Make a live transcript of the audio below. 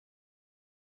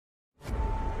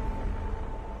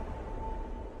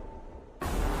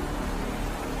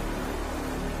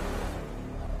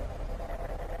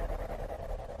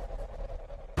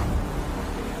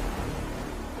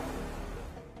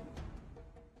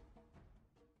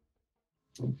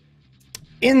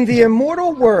In the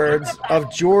immortal words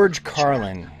of George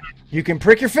Carlin, you can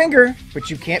prick your finger, but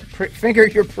you can't finger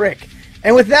your prick.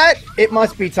 And with that, it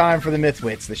must be time for the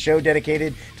MythWits, the show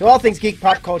dedicated to all things geek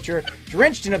pop culture,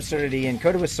 drenched in absurdity and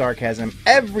coated with sarcasm.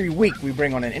 Every week we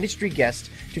bring on an industry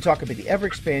guest to talk about the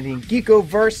ever-expanding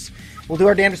Geeko-verse. We'll do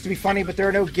our damnedest to be funny, but there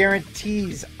are no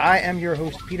guarantees. I am your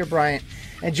host, Peter Bryant,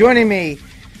 and joining me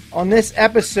on this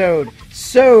episode,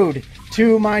 sewed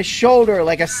to my shoulder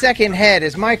like a second head,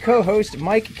 is my co-host,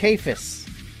 Mike Kafis.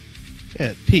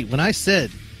 Yeah, Pete, when I said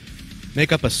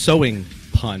make up a sewing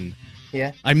pun,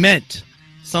 yeah, I meant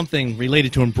something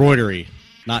related to embroidery,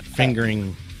 not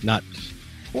fingering, not...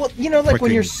 Well, you know, like pricking.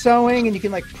 when you're sewing and you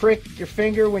can, like, prick your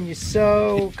finger when you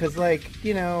sew, because, like,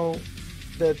 you know,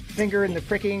 the finger and the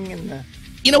pricking and the...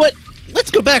 You know what?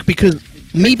 Let's go back, because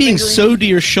me being fingering. sewed to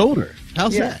your shoulder,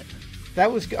 how's that?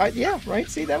 That was... yeah, right?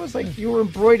 See, that was like you were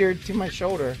embroidered to my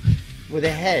shoulder with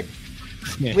a head.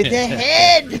 With a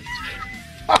head!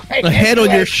 A head on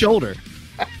your shoulder.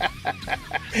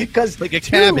 Because like a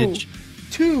cabbage.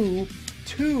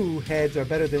 Two heads are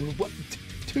better than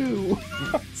two.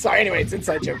 Sorry, anyway, it's an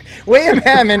inside joke. William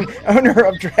Hammond, owner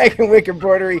of Dragon Wyck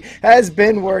Embroidery, has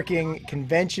been working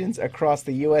conventions across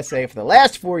the USA for the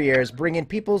last 4 years, bringing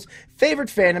people's favorite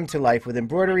fandom to life with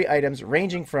embroidery items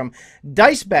ranging from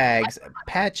dice bags,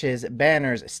 patches,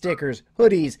 banners, stickers,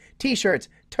 hoodies, t-shirts,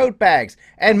 tote bags,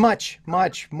 and much,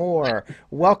 much more.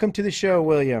 Welcome to the show,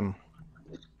 William.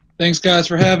 Thanks, guys,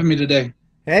 for having me today.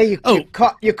 Hey,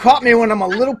 you caught me when I'm a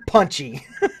little punchy.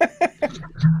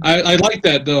 I like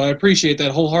that, though. I appreciate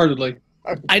that wholeheartedly.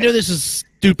 I know this is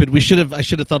stupid. I should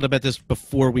have thought about this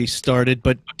before we started,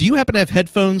 but do you happen to have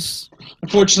headphones?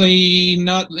 Unfortunately,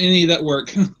 not any that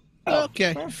work.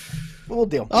 Okay. Well, we'll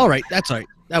deal. All right, that's all right.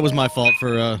 That was my fault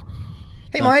for...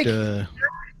 Hey, Mike.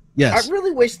 Yes. I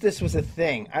really wish this was a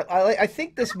thing. I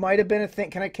think this might have been a thing.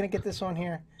 Can I get this on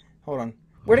here? Hold on.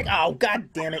 Oh,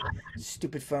 god damn it.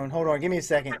 Stupid phone. Hold on, give me a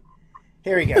second.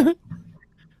 Here we go.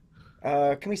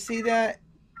 Can we see that?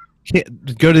 Yeah,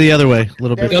 go to the other way a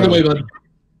little bit. The other way, bud.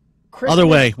 Other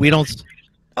way. We don't...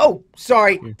 Oh,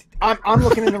 sorry. I'm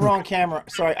looking in the wrong camera.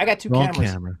 Sorry, I got two wrong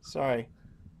cameras. Camera. Sorry.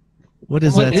 What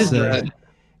is What that? is that?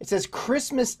 It says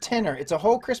Christmas dinner. It's a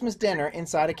whole Christmas dinner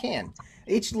inside a can.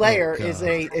 Each layer is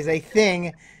a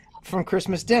thing from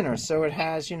Christmas dinner. So it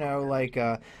has, you know, like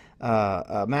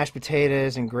mashed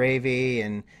potatoes and gravy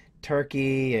and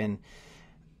turkey, and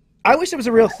I wish it was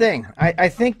a real thing. I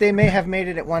think they may have made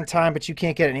it at one time, but you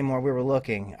can't get it anymore. We were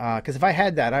looking, because if I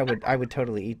had that, I would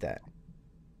totally eat that.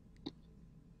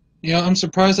 Yeah, I'm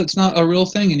surprised it's not a real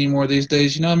thing anymore these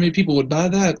days. You know how many people would buy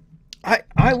that?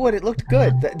 I would. It looked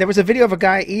good. There was a video of a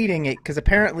guy eating it, because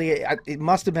apparently it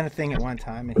must have been a thing at one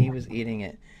time, and he was eating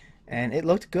it, and it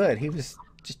looked good. He was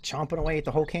just chomping away at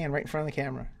the whole can right in front of the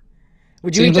camera.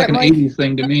 Would you Seems eat like that, an Mike? 80s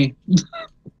thing to me.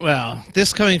 Well,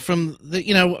 this coming from the,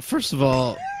 you know, first of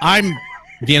all, I'm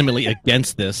vehemently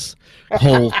against this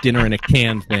whole dinner in a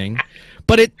can thing,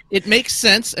 but it makes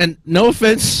sense. And no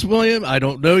offense, William, I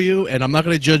don't know you, and I'm not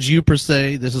going to judge you per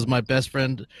se. This is my best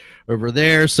friend over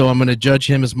there, so I'm going to judge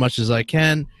him as much as I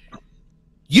can.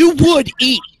 You would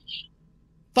eat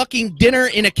fucking dinner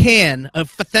in a can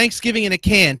for Thanksgiving in a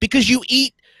can because you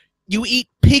eat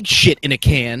pig shit in a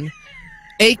can.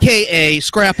 AKA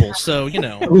Scrapple, so, you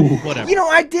know, whatever. You know,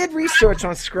 I did research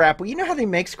on Scrapple. You know how they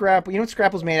make Scrapple? You know what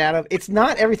Scrapple's made out of? It's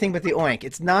not everything but the oink.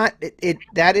 It's not,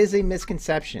 that is a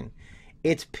misconception.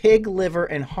 It's pig liver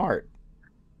and heart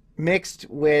mixed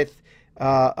with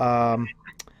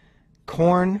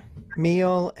corn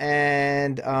meal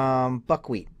and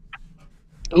buckwheat.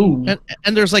 Ooh.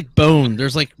 And there's like bone.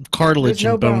 There's like cartilage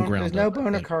and bone ground. There's no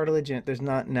bone or cartilage in it. There's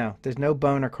no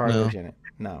bone or cartilage in it.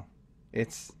 No.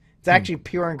 It's actually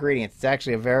pure ingredients. It's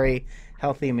actually a very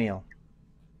healthy meal.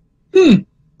 I'll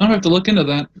have to look into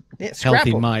that. Yeah,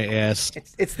 Healthy my ass.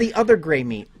 It's the other gray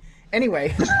meat.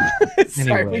 Anyway,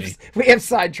 sorry, we have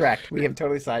sidetracked. We have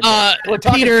totally sidetracked. We're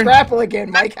talking Peter, Scrapple again,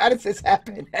 Mike. How does this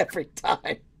happen every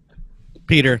time?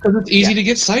 Peter, Because it's easy to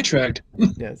get sidetracked.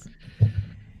 Yes.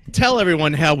 tell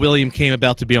everyone how William came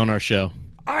about to be on our show.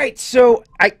 All right, so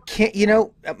I can't, you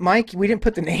know, Mike, we didn't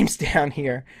put the names down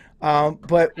here.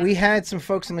 But we had some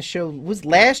folks on the show. It was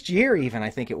last year, even, I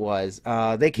think it was.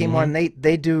 They came on.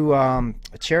 They do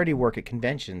charity work at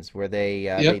conventions where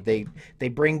they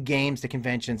bring games to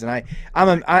conventions. And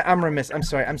I'm remiss. I'm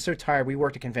sorry. I'm so tired. We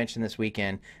worked a convention this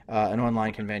weekend, an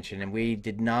online convention, and we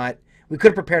did not. We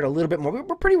could have prepared a little bit more. We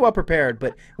were pretty well prepared,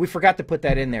 but we forgot to put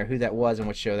that in there, who that was and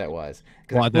what show that was.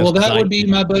 Well, that would be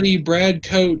my buddy Brad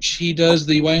Coach. He does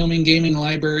the Wyoming Gaming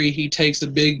Library. He takes a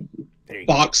big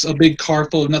box, a big car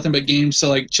full of nothing but games to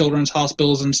like children's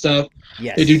hospitals and stuff.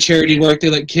 Yes. They do charity work. They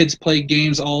let kids play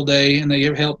games all day, and they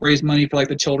help raise money for like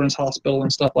the children's hospital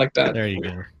and stuff like that. There you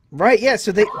go. Right, yeah.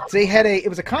 So they had it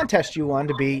was a contest you won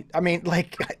to be. I mean,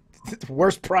 like. The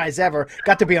worst prize ever.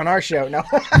 Got to be on our show. No,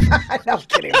 no, I'm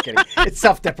kidding. It's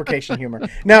self-deprecation humor.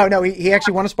 No, he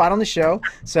actually won a spot on the show,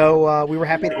 so we're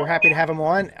happy to have him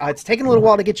on. It's taken a little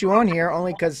while to get you on here,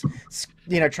 only because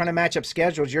trying to match up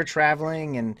schedules. You're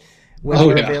traveling and when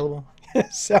we're available.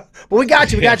 So, but we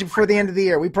got you. We got you before the end of the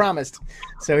year. We promised.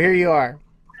 So here you are.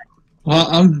 Well,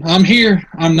 I'm here.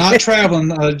 I'm not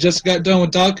traveling. I just got done with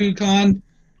DokuCon.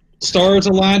 Stars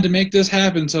aligned to make this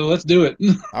happen, so let's do it.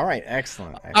 All right,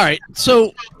 excellent. All right,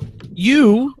 so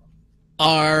you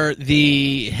are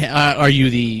are you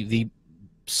the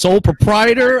sole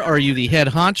proprietor? Are you the head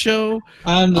honcho?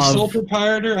 I'm the sole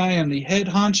proprietor. I am the head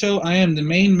honcho. I am the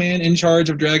main man in charge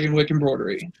of Dragonwyck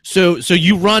Embroidery. So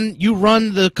you run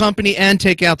the company and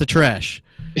take out the trash.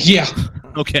 Yeah.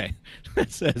 Okay,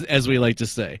 as we like to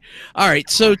say. All right,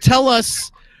 so tell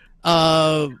us.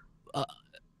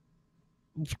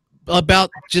 About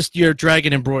just your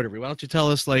dragon embroidery. Why don't you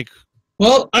tell us, like...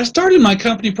 Well, I started my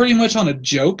company pretty much on a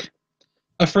joke.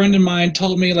 A friend of mine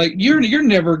told me, like, you're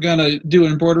never going to do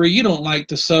embroidery. You don't like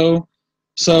to sew.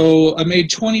 So I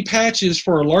made 20 patches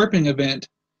for a LARPing event,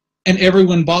 and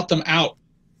everyone bought them out.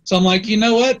 So I'm like, you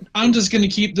know what? I'm just going to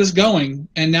keep this going.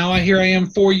 And now here I am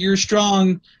 4 years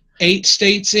strong, 8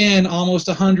 states in, almost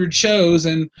 100 shows,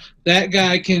 and that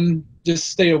guy can... just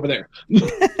stay over there.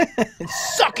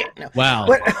 Suck it. No. Wow.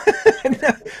 But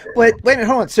wait a minute,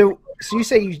 hold on. So you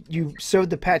say you sewed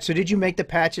the patch. So did you make the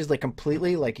patches like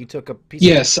completely? Like you took a piece?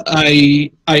 Yes,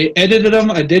 I edited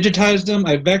them. I digitized them.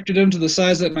 I vectored them to the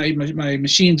size that my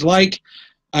machines like.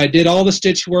 I did all the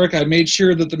stitch work. I made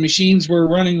sure that the machines were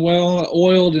running well,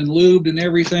 oiled and lubed and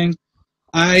everything.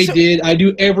 I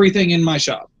do everything in my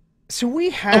shop. So we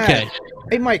have, okay.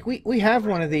 Hey Mike, we have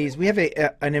one of these. We have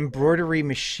an embroidery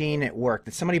machine at work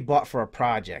that somebody bought for a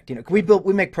project. We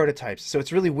make prototypes, so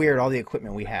it's really weird all the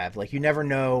equipment we have. Like you never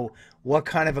know what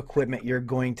kind of equipment you're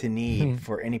going to need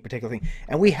for any particular thing.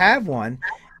 And we have one,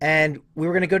 and we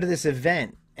were going to go to this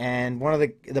event, and one of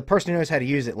the person who knows how to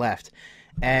use it left,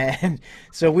 and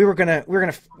so we were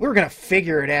gonna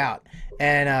figure it out.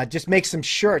 And just make some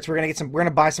shirts. We're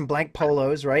gonna buy some blank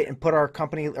polos, right, and put our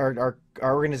company or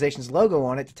our organization's logo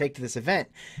on it to take to this event.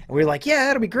 And we were like, yeah,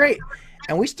 that'll be great.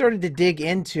 And we started to dig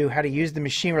into how to use the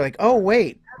machine. We're like, oh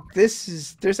wait,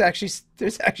 there's actually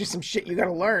some shit you got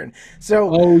to learn. So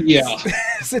oh yeah.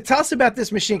 So tell us about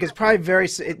this machine, because probably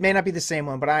it may not be the same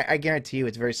one, but I guarantee you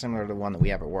it's very similar to the one that we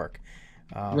have at work.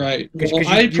 Right. Well,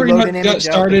 I pretty much got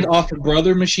started off of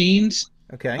Brother machines.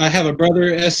 Okay. I have a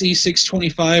Brother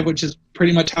SE625, which is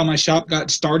pretty much how my shop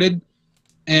got started,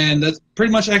 and that's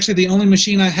pretty much actually the only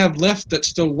machine I have left that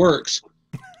still works.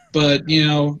 But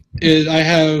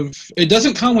it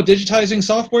doesn't come with digitizing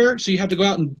software, so you have to go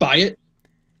out and buy it.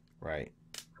 Right.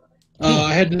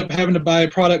 I ended up having to buy a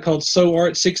product called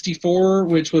SewArt64,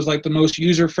 which was like the most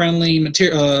user-friendly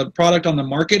product on the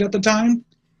market at the time.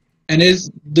 And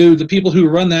the people who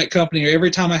run that company,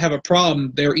 every time I have a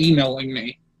problem, they're emailing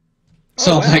me.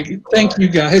 So I'm like, thank you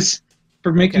guys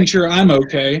for making sure I'm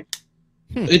okay.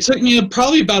 It took me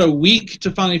probably about a week to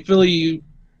finally fully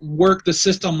work the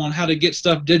system on how to get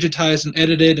stuff digitized and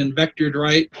edited and vectored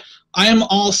right. I am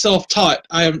all self-taught.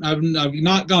 I've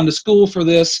not gone to school for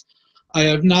this. I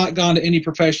have not gone to any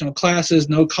professional classes,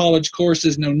 no college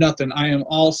courses, no nothing. I am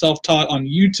all self-taught on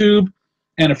YouTube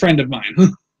and a friend of mine.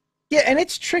 Yeah, and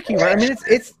it's tricky, right? I mean,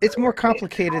 it's more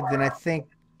complicated than I think.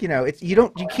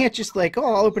 You can't just like,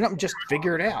 oh, I'll open up and just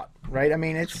figure it out, right? I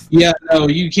mean, it's... Yeah, no,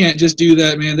 you can't just do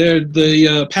that, man.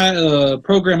 The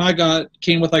program I got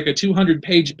came with like a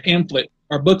 200-page pamphlet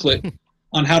or booklet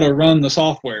on how to run the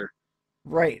software.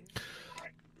 Right.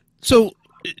 So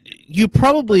you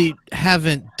probably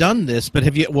haven't done this, but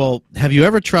have you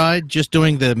ever tried just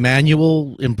doing the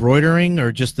manual embroidering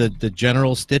or just the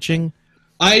general stitching?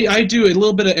 I do a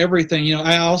little bit of everything.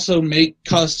 I also make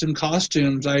custom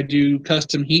costumes. I do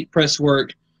custom heat press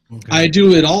work. Okay. I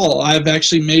do it all. I've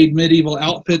actually made medieval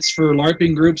outfits for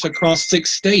LARPing groups across 6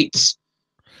 states.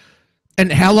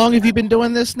 And how long have you been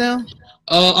doing this now?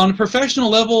 On a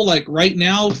professional level, like right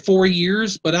now, 4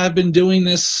 years, but I've been doing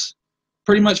this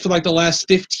pretty much for like the last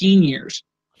 15 years.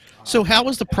 So how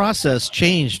has the process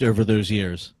changed over those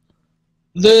years?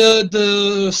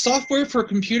 The software for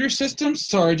computer systems...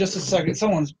 Sorry, just a second.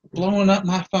 Someone's blowing up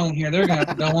my phone here. They're going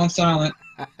to go on silent.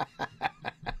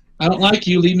 I don't like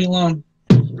you. Leave me alone.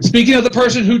 Speaking of the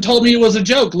person who told me it was a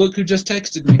joke, look who just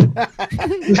texted me.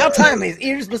 How timely. His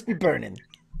ears must be burning.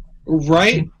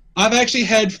 Right? I've actually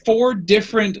had 4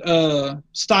 different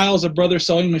styles of brother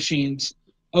sewing machines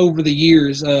over the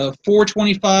years.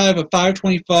 425, a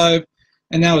 525,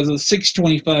 and now it's a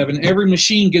 625. And every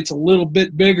machine gets a little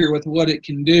bit bigger with what it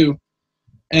can do.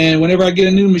 And whenever I get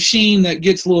a new machine that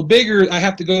gets a little bigger, I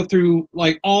have to go through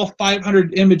like all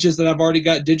 500 images that I've already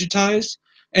got digitized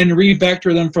and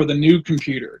re-vector them for the new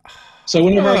computer. So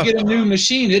whenever I get a new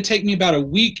machine, it takes me about a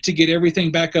week to get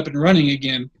everything back up and running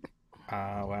again.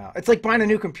 Oh, wow. It's like buying a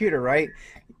new computer, right?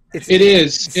 It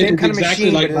is. Same kind of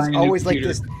exactly machine, like but it's always like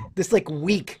computer. this like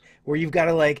week where you've got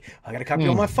to like, I got to copy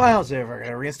all my files over, I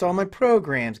got to reinstall my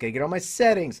programs, got to get all my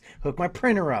settings, hook my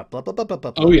printer up, blah, blah, blah, blah,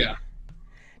 blah. Oh, yeah.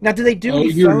 Now, do they do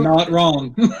any you're phone... not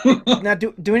wrong. Now,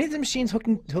 do any of the machines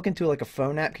hook into like a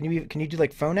phone app? Can you do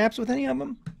like phone apps with any of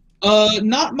them?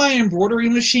 Not my embroidery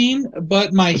machine,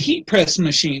 but my heat press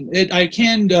machine. I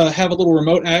can have a little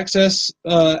remote access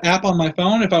app on my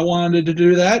phone if I wanted to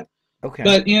do that. Okay.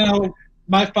 But, you know,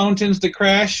 my phone tends to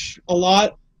crash a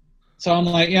lot, so I'm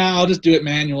like, yeah, I'll just do it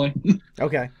manually.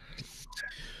 Okay.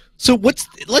 So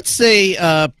let's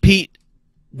say Pete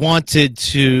wanted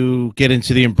to get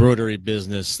into the embroidery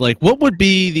business. Like, what would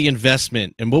be the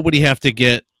investment, and what would he have to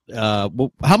get?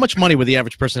 How much money would the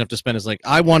average person have to spend? Is like,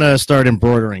 I want to start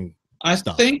embroidering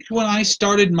stuff. I think when I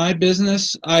started my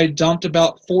business, I dumped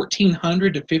about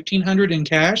 $1,400 to $1,500 in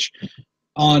cash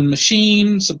on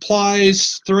machine,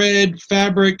 supplies, thread,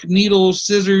 fabric, needles,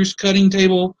 scissors, cutting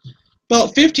table.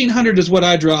 About $1,500 is what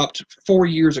I dropped 4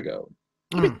 years ago.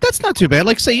 I mean, that's not too bad.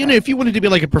 Like, say, if you wanted to be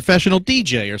like a professional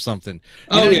DJ or something,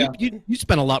 you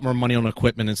spend a lot more money on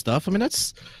equipment and stuff. I mean,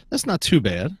 that's not too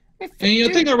bad. And the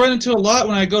thing I run into a lot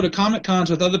when I go to Comic Cons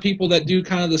with other people that do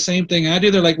kind of the same thing I do,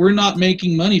 they're like, we're not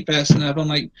making money fast enough. I'm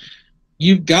like,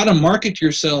 you've got to market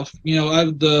yourself. You know,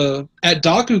 at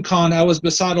DokuCon, I was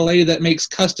beside a lady that makes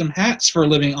custom hats for a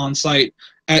living on site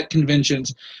at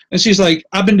conventions. And she's like,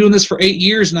 I've been doing this for 8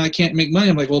 years and I can't make money.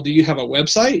 I'm like, well, do you have a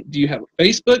website? Do you have a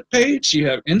Facebook page? Do you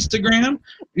have Instagram?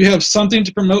 Do you have something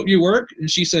to promote your work? And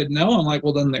she said, no. I'm like,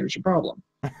 well, then there's your problem.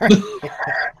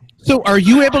 So are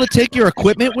you able to take your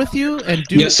equipment with you and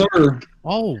do? Yes, sir.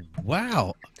 Oh,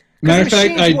 wow. Matter of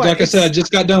fact, I said, I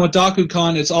just got done with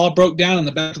DokuCon. It's all broke down in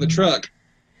the back of the truck.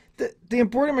 The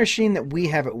embroidery machine that we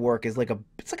have at work is like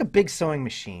a big sewing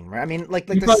machine, right? I mean, like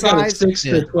you the probably got a size 6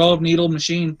 to 12 needle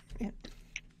machine. Yeah.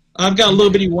 I've got a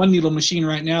little bitty 1 needle machine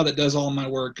right now that does all my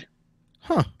work.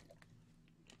 Huh.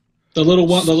 The little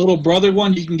one, the little brother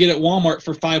one, you can get at Walmart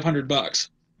for $500.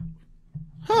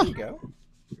 There you go.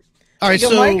 All right,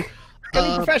 so Mike, got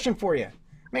a profession for you.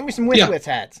 Make me some MythWits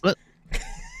hats.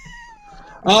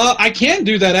 I can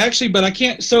do that actually, but I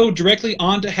can't sew directly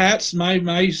onto hats. My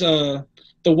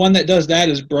the one that does that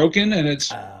is broken, and it's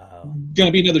going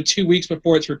to be another 2 weeks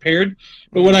before it's repaired.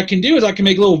 But what I can do is I can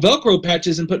make little Velcro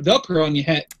patches and put Velcro on your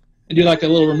hat and do like a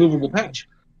little removable patch.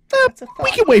 We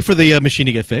can wait for the machine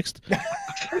to get fixed.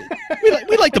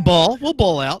 we like the ball. We'll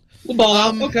ball out. We'll ball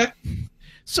out. Okay.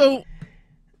 So,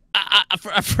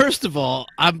 first of all,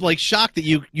 I'm like shocked that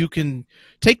you can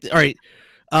take. All right.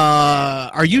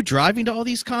 Are you driving to all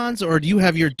these cons, or do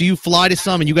you fly to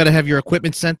some and you got to have your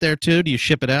equipment sent there too? Do you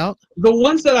ship it out? The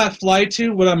ones that I fly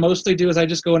to, what I mostly do is I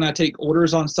just go and I take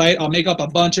orders on site. I'll make up a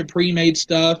bunch of pre-made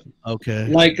stuff. Okay.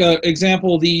 Like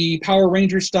example, the Power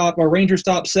Ranger Stop or Ranger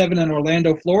Stop 7 in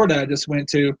Orlando, Florida, I just went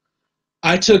to.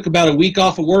 I took about a week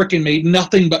off of work and made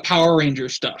nothing but Power Ranger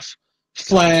stuff.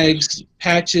 Flags,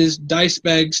 patches, dice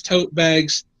bags, tote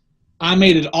bags. I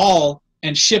made it all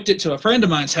and shipped it to a friend of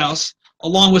mine's house,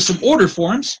 along with some order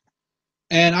forms,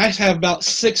 and I have about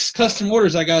 6 custom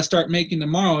orders I got to start making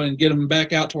tomorrow and get them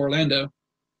back out to Orlando.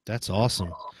 That's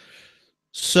awesome.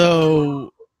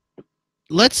 So,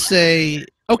 let's say,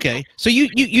 okay, so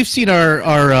you've seen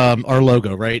our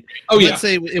logo, right? Oh yeah. Let's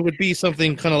say it would be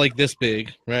something kind of like this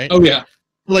big, right? Oh yeah.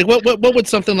 Like what would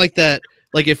something like that?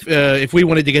 Like if we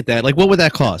wanted to get that, like what would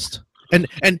that cost? And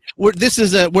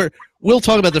we'll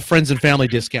talk about the friends and family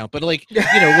discount, but like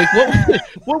like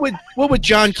what would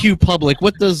John Q Public?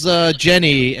 What does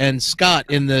Jenny and Scott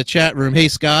in the chat room? Hey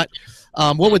Scott,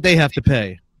 what would they have to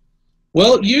pay?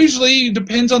 Well, usually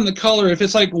depends on the color. If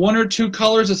it's like 1 or 2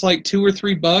 colors, it's like $2 or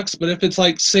 $3. But if it's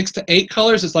like 6 to 8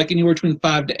 colors, it's like anywhere between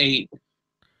 5 to 8.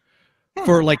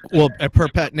 For like, well, per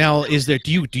pet. Now, is there?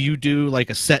 Do you do like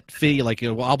a set fee? Like,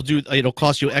 well, I'll do. It'll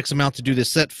cost you X amount to do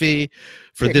this set fee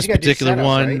for this particular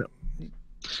one. Right?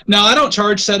 No, I don't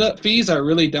charge setup fees. I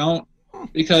really don't,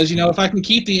 because if I can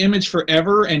keep the image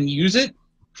forever and use it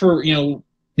for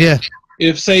yeah.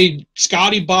 If say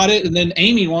Scotty bought it and then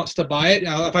Amy wants to buy it,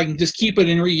 if I can just keep it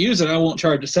and reuse it, I won't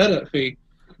charge a setup fee.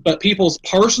 But people's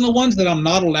personal ones that I'm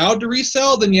not allowed to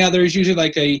resell, then yeah, there's usually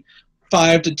like a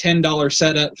 $5 to $10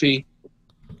 setup fee.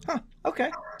 Huh.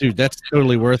 Okay. Dude, that's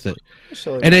totally worth it.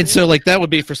 And then so like that would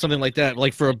be for something like that,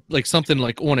 like for like something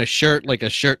like on a shirt, like a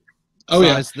shirt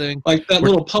size thing. Like that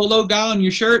little polo guy on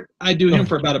your shirt, I do him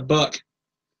for about $1.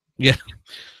 Yeah.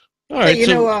 All right, hey,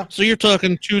 so you're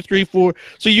talking 2, 3, 4.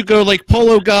 So you go like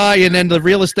polo guy, and then the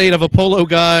real estate of a polo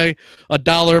guy,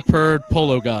 $1 per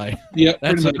polo guy. Yeah,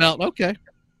 that's about okay.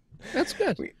 That's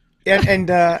good. And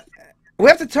we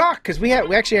have to talk because we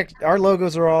actually our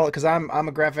logos are all because I'm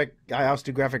a graphic. I also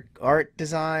do graphic art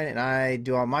design, and I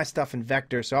do all my stuff in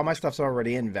Vector. So all my stuff's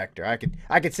already in Vector.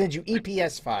 I could send you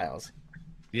EPS files.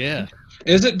 Yeah.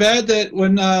 Is it bad that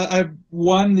when I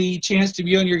won the chance to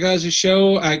be on your guys'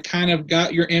 show, I kind of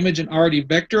got your image and already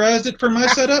vectorized it for my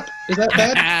setup? Is that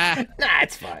bad? Nah,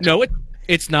 it's fine. No,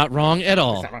 it's not wrong at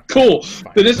all. Cool.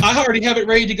 But I already have it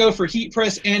ready to go for heat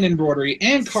press and embroidery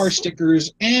and car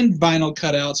stickers and vinyl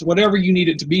cutouts, whatever you need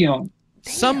it to be on.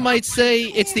 Some might say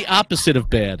it's the opposite of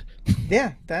bad.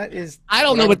 Yeah, that is. I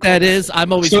don't know what that is.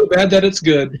 I'm always so bad that it's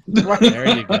good.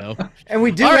 There you go. And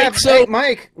we do All have, right, so, hey,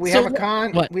 Mike. We have a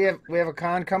con. What? We have a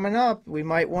con coming up. We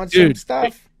might want Dude, some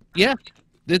stuff. Yeah,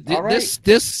 All right.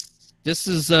 this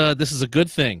is a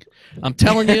good thing. I'm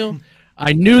telling you.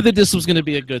 I knew that this was going to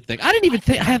be a good thing. I didn't even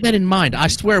think I had that in mind. I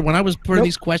swear, when I was putting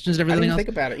these questions and everything else, think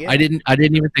about it. Yeah. I didn't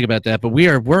even think about that. But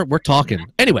we're talking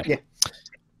anyway.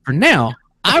 For now,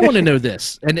 I want to know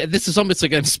this, and this is almost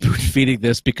like I'm spoon feeding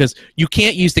this because you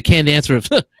can't use the canned answer of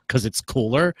because it's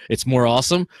cooler, it's more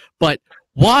awesome. But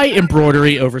why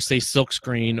embroidery over, say, silk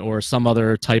screen or some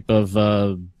other type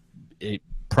of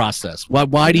process?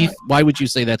 Why would you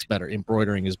say that's better?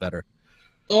 Embroidering is better.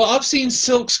 Well, I've seen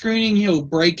silk screening,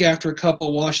 break after a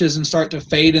couple washes and start to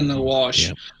fade in the wash.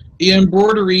 Yeah. The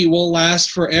embroidery will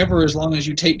last forever as long as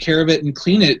you take care of it and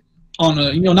clean it on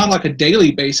a, not like a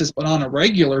daily basis, but on a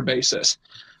regular basis.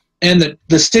 And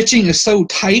the stitching is so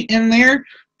tight in there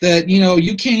that,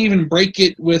 you can't even break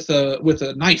it with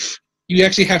a knife. You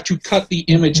actually have to cut the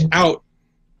image out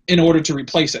in order to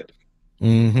replace it.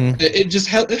 Mm-hmm.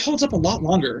 It holds up a lot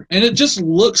longer, and it just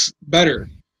looks better.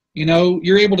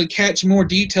 You're able to catch more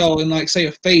detail in, like, say,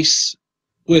 a face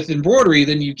with embroidery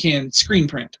than you can screen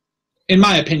print, in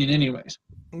my opinion, anyways.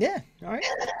 Yeah. All right.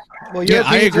 Well, your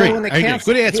I opinion's the agree. only one that counts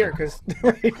Good answer. here, because I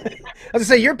was gonna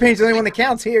say your opinion's the only one that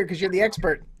counts here because you're the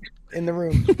expert in the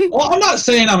room. Well, I'm not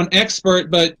saying I'm an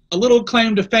expert, but a little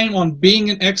claim to fame on being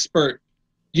an expert.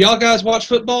 Do y'all guys watch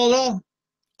football at all?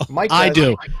 Mike I does.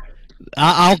 do.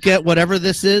 I'll get whatever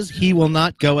this is. He will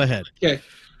not go ahead. Okay.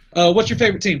 What's your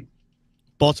favorite team?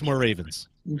 Baltimore Ravens.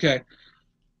 Okay.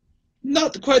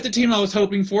 Not quite the team I was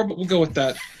hoping for, but we'll go with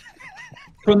that.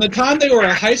 From the time they were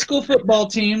a high school football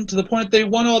team to the point they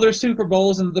won all their Super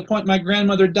Bowls and to the point my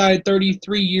grandmother died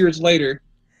 33 years later.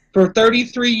 For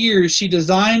 33 years, she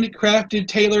designed, crafted,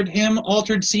 tailored, hemmed,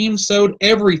 altered, seamed, sewed,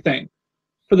 everything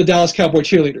for the Dallas Cowboy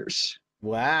cheerleaders.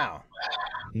 Wow.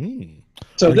 Mm.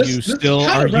 So Are you still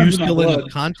in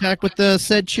contact with the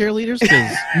said cheerleaders?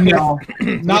 No,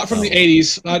 not from the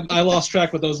 80s. I lost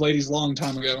track with those ladies a long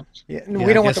time ago. Yeah,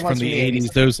 we don't want the ones from the 80s.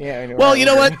 80s. Those. Yeah, Well, you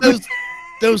know what?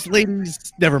 Those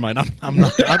ladies. Never mind. I'm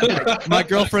not. My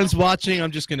girlfriend's watching.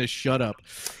 I'm just gonna shut up.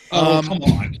 Oh, come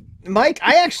on, Mike.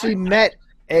 I actually met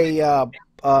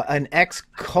an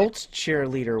ex-Colts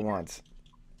cheerleader once.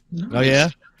 Oh yeah.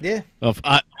 Yeah.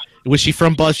 Was she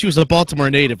from Buzz? She was a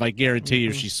Baltimore native. I guarantee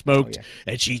you. She smoked,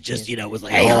 and she just, was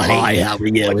like, Hey, "Oh, honey. hi, how are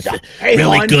you? It's Hey,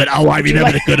 really hon. good. Oh, I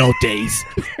remember the good old days."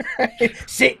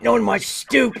 Sitting on my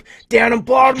stoop down on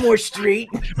Baltimore Street.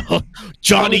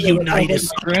 Johnny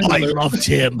Unitas. I loved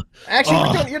him.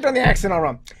 Actually, you're doing the accent all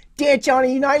wrong. There,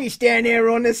 Johnny Unitas down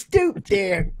there on the stoop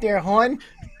there, hon.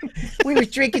 We was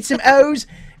drinking some O's,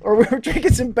 or we were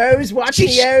drinking some Bo's, watching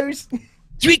the O's.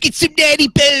 Drinking some natty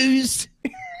booze.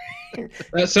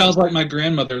 That sounds like my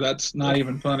grandmother. That's not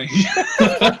even funny.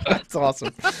 That's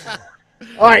awesome.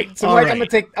 All right, so All Mike, right.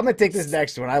 I'm gonna take this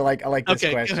next one. I like this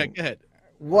Okay, question. go ahead.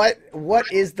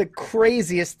 What is the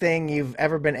craziest thing you've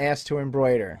ever been asked to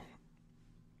embroider?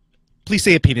 Please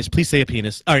say a penis. Please say a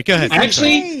penis. All right, go ahead.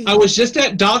 Actually, I was just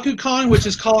at DokuCon, which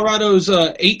is Colorado's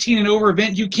 18 and over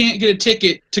event. You can't get a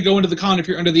ticket to go into the con if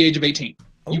you're under the age of 18.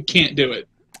 You can't do it.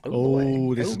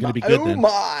 Oh, this is going to be good Oh then.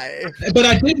 my! But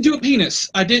I didn't do a penis.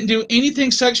 I didn't do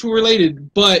anything sexual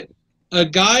related. But a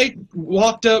guy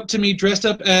walked up to me dressed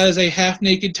up as a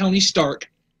half-naked Tony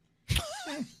Stark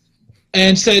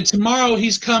and said tomorrow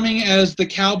he's coming as the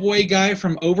cowboy guy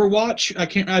from Overwatch.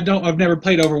 I've never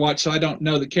played Overwatch, so I don't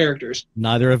know the characters.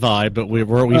 Neither have I, but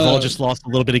we've all just lost a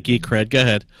little bit of geek cred. Go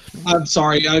ahead. I'm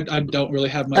sorry, I don't really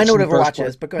have much. I know what in the first Overwatch part.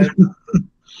 is, but go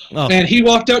ahead. And he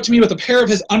walked up to me with a pair of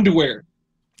his underwear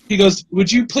He goes,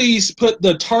 "Would you please put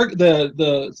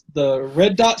the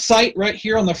red dot sight right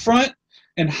here on the front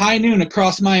and high noon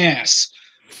across my ass?"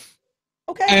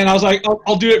 Okay. And I was like,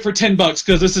 "I'll do it for $10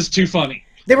 because this is too funny."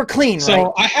 They were clean, right?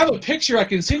 So I have a picture I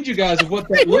can send you guys of what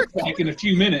that looks like in a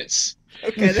few minutes.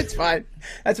 Okay, that's fine.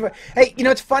 That's fine. Hey, you know,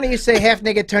 it's funny you say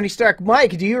half-naked Tony Stark.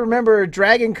 Mike, do you remember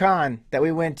Dragon Con that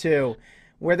we went to,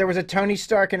 where there was a Tony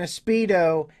Stark in a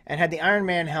Speedo and had the Iron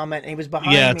Man helmet, and he was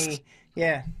behind me?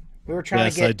 Yeah. We were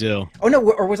trying to get... Yes, I do. Oh, no,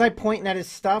 or was I pointing at his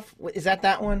stuff? Is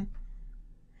that one?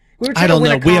 I don't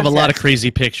know. We have a lot of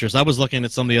crazy pictures. I was looking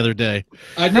at some the other day.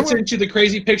 I did send you the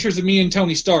crazy pictures of me and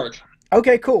Tony Stark.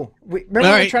 Okay, cool. Remember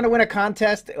we were trying to win a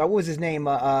contest? What was his name?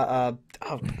 The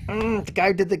guy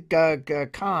who did the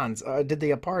cons, did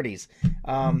the parties.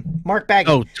 Mark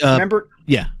Baggy. Oh, remember?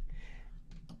 Yeah.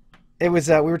 It was.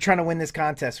 We were trying to win this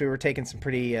contest. We were taking some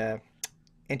pretty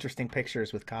interesting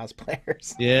pictures with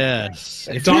cosplayers. Yes.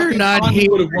 If Doc you're not Khan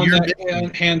here, would have won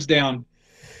that hands down.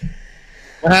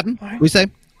 What happened? We say?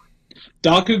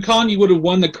 Daku-Con, you would have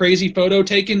won the crazy photo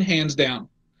taken hands down.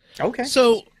 Okay.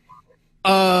 So,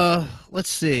 let's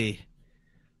see.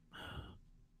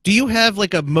 Do you have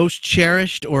like a most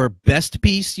cherished or best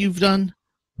piece you've done?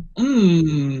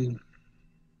 You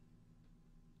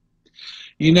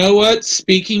know what?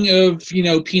 Speaking of,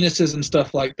 penises and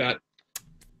stuff like that,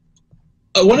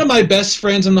 one of my best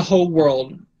friends in the whole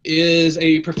world is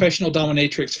a professional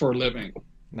dominatrix for a living.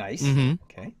 Nice. Mm-hmm.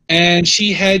 Okay. And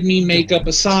she had me make up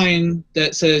a sign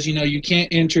that says, you can't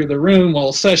enter the room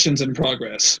while session's in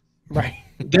progress. Right.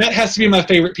 That has to be my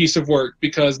favorite piece of work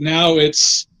because now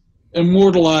it's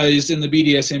immortalized in the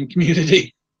BDSM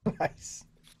community. Nice.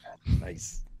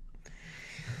 Nice.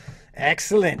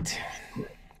 Excellent.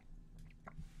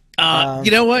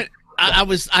 You know what?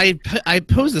 I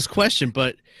posed this question,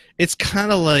 but it's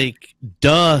kind of like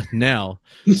duh now.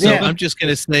 So Yeah. I'm just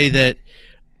gonna say that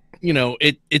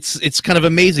it's kind of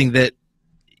amazing that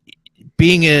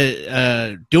being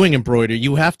doing embroidery,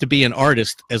 you have to be an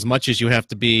artist as much as you have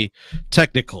to be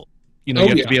technical. You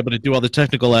have to be able to do all the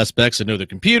technical aspects and know the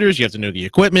computers. You have to know the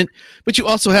equipment, but you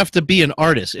also have to be an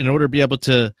artist in order to be able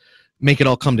to make it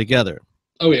all come together.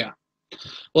 Oh yeah.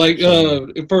 Like,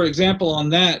 for example, on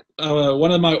that,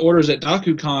 one of my orders at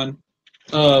Daku-Con,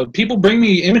 people bring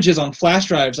me images on flash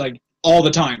drives, like, all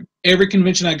the time. Every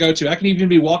convention I go to. I can even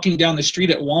be walking down the street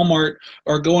at Walmart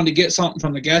or going to get something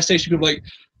from the gas station. People are like,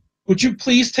 would you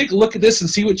please take a look at this and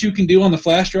see what you can do on the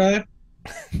flash drive?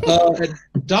 At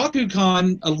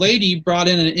Daku-Con, a lady brought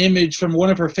in an image from one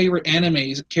of her favorite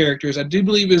anime characters. I do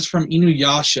believe it's from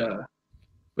Inuyasha.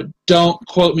 But don't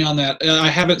quote me on that. I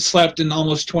haven't slept in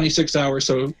almost 26 hours,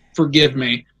 so forgive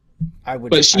me.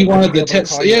 But she wanted the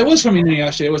it was from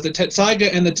Inuyasha. It was the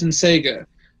Tetsaiga and the Tenseiga.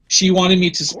 She wanted me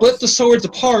to split the swords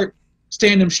apart,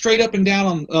 stand them straight up and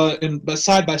down and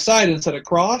side by side instead of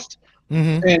crossed,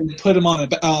 and put them on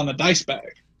a dice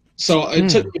bag. So it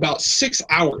took me about 6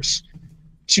 hours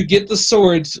to get the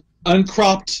swords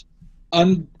uncropped,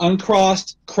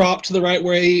 uncrossed, cropped to the right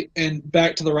way, and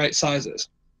back to the right sizes.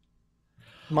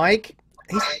 Mike,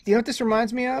 do you know what this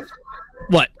reminds me of?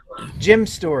 What? Jim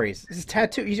stories. This is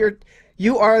tattoo.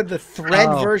 You are the thread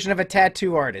version of a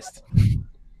tattoo artist.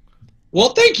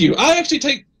 Well, thank you. I actually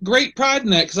take great pride in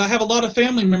that because I have a lot of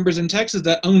family members in Texas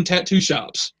that own tattoo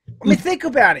shops. I mean, think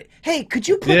about it. Hey, could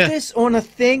you put this on a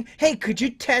thing? Hey, could you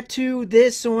tattoo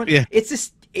this on? Yeah. It's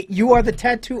this. You are the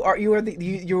tattoo art. You are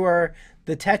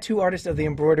the tattoo artist of the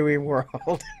embroidery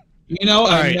world.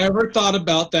 I never thought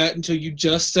about that until you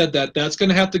just said that. That's going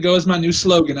to have to go as my new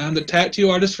slogan. I'm the tattoo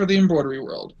artist for the embroidery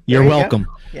world. You're welcome.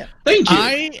 Yeah. Thank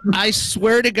you. I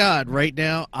swear to God, right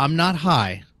now, I'm not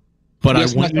high, but I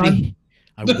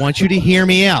want you to hear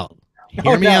me out.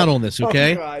 Hear me out on this,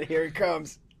 okay? Oh, God, here it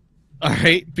comes. All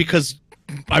right? Because,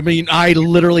 I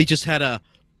literally just had a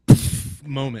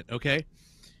moment, okay?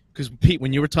 Because, Pete,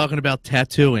 when you were talking about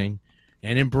tattooing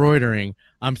and embroidering,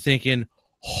 I'm thinking,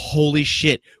 holy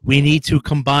shit, we need to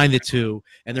combine the two,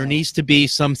 and there needs to be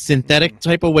some synthetic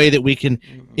type of way that we can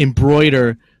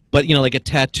embroider, but like a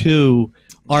tattoo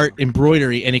art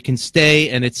embroidery, and it can stay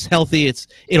and it's healthy,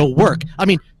 it'll work. I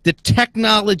mean, the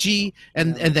technology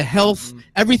and the health,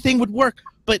 everything would work,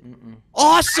 but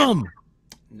awesome.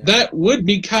 That would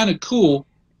be kind of cool.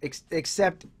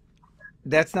 Except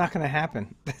that's not going to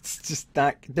happen. That's just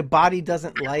not. The body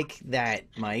doesn't like that,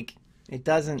 Mike. It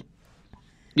doesn't.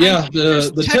 Yeah,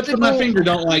 the tips of my finger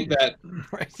don't like that.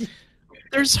 Right.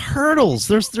 There's hurdles.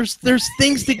 There's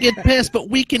things to get past, but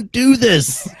we can do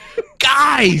this,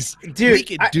 guys. Dude, we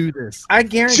can do this. I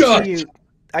guarantee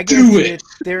you.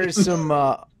 There is some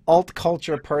alt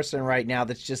culture person right now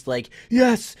that's just like,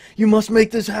 yes, you must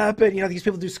make this happen. You know, these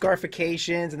people do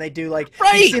scarifications and they do like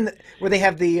you've seen where they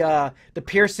have the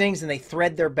piercings and they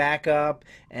thread their back up,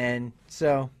 and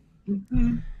so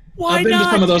Why I've been not?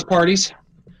 to some of those parties.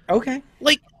 okay.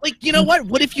 Like you know what?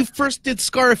 What if you first did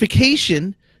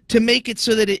scarification to make it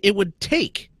so that it would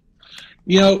take?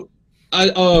 You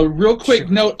know, real quick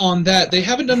note on that. They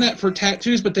haven't done that for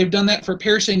tattoos, but they've done that for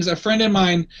piercings. A friend of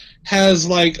mine has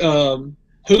like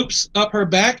hoops up her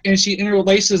back, and she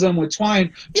interlaces them with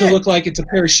twine to look like it's a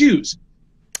pair of shoes.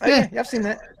 Oh, yeah, I've seen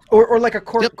that. Or like a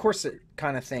corset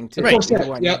kind of thing too.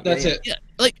 Right. Yep, that's it. Yeah,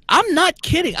 like I'm not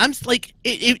kidding. I'm like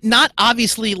not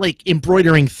obviously like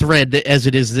embroidering thread as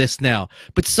it is this now,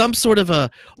 but some sort of a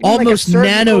almost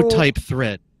nano type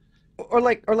thread. Or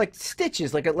like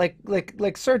stitches,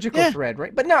 like surgical thread,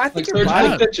 right? But no, I think Like your surgical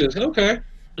body. stitches. Okay.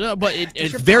 No, but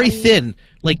it's very thin,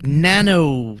 like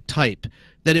nano type.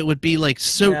 That it would be like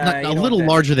a little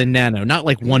larger than nano, not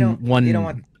like one You don't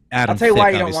want. atom. I'll tell you why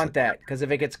thick, you don't obviously. want that, because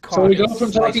if it gets caught. So we go it'll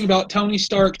from slice- talking about Tony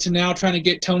Stark to now trying to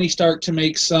get Tony Stark to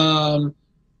make some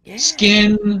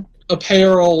skin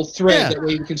apparel thread that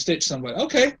way you can stitch somebody.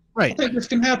 Okay. Right. I think this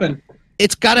can happen.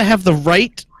 It's got to have the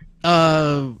right,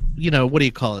 what do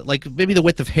you call it? Like maybe the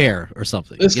width of hair or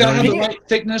something. It's got to have what I the mean? right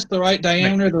thickness, the right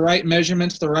diameter, the right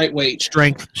measurements, the right weight.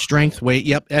 Strength, weight.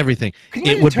 Yep, everything. Can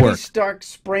you It would Tony work. Stark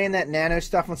spraying that nano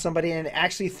stuff on somebody and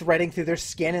actually threading through their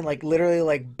skin and like literally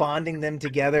like bonding them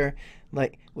together?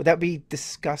 Like, would that be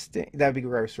disgusting? That'd be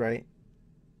gross, right?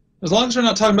 As long as we're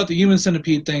not talking about the human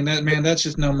centipede thing, that's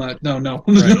just no.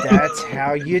 That's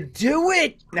how you do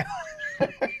it. No.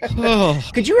 Oh.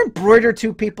 Could you embroider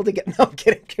two people to get? No, I'm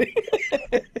kidding.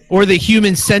 Or the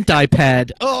human Sentai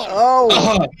pad.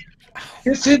 Oh,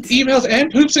 It sent emails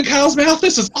and poops in Kyle's mouth.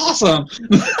 This is awesome.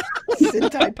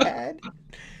 Sentai pad.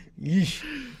 Yeesh.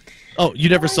 Oh, you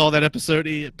never saw that episode,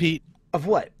 Pete? Of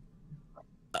what?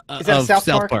 Is that of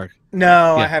South Park?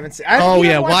 No, Yeah. I haven't seen.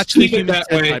 Watch the Keep it human that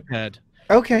way. Sentai pad.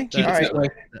 Okay, Keep all it right. that way.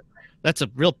 That's a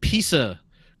real piece of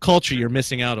culture you're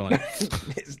missing out on.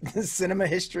 Cinema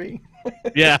history.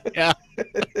 Yeah. All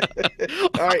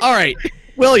right. All right,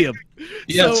 William.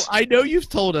 Yes. So I know you've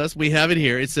told us, we have it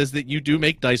here. It says that you do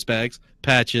make dice bags,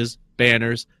 patches,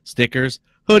 banners, stickers,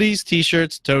 hoodies,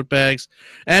 t-shirts, tote bags,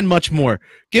 and much more.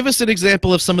 Give us an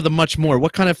example of some of the much more.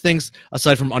 What kind of things,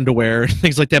 aside from underwear and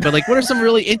things like that, but like what are some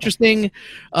really interesting,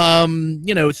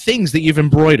 things that you've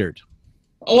embroidered?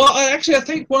 Well, actually, I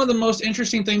think one of the most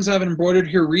interesting things I've embroidered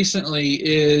here recently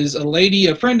is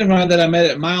a friend of mine that I met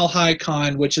at Mile High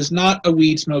Con, which is not a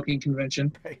weed smoking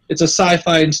convention. It's a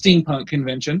sci-fi and steampunk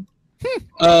convention.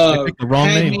 I picked the wrong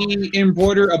Had name. me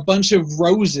embroider a bunch of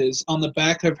roses on the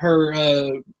back of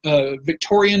her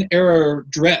Victorian era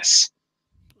dress.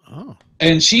 Oh.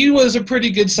 And she was a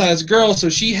pretty good sized girl, so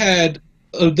she had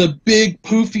the big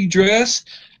poofy dress,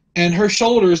 and her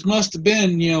shoulders must have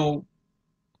been,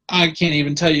 I can't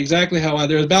even tell you exactly how wide.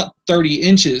 There was about 30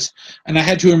 inches, and I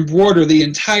had to embroider the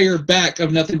entire back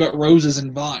of nothing but roses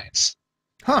and vines.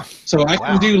 Huh. So I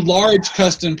can do large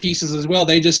custom pieces as well.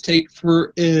 They just take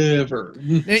forever.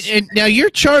 And now you're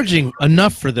charging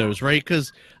enough for those, right?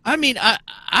 Because I mean,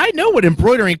 I know what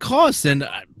embroidering costs, and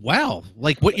wow,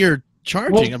 like what you're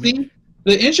charging. Well, see,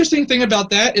 the interesting thing about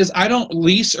that is I don't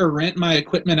lease or rent my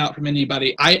equipment out from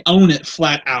anybody. I own it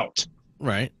flat out.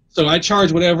 Right. So I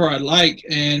charge whatever I like.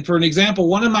 And for an example,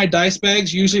 one of my dice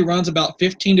bags usually runs about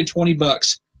 $15 to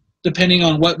 $20, depending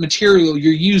on what material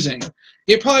you're using.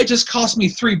 It probably just cost me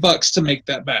 $3 to make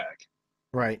that bag.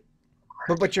 Right.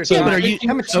 But you're So but are you-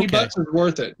 how much? $15 is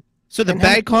worth it. So the And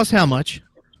bag costs how much?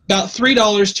 About $3,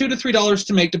 $2 to $3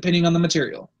 to make, depending on the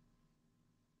material.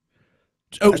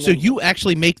 Oh, so you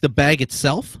actually make the bag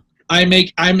itself? I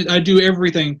do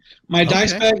everything. My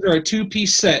dice Okay. bags are a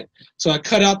 2-piece set. So I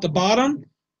cut out the bottom,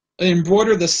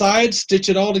 embroider the sides, stitch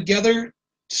it all together,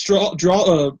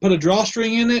 put a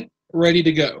drawstring in it, ready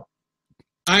to go.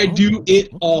 I do it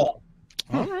all.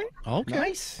 All right. Okay.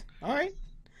 Nice. All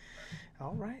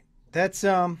right. That's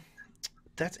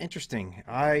interesting.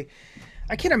 I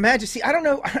can't imagine. See, I don't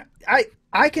know.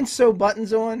 I can sew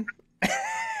buttons on.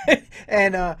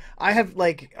 And I have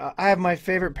my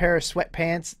favorite pair of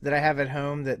sweatpants that I have at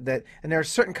home that and there are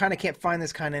certain kind I can't find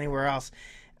this kind anywhere else.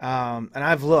 And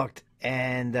I've looked,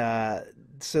 and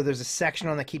so there's a section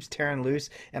on that keeps tearing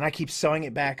loose, and I keep sewing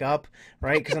it back up,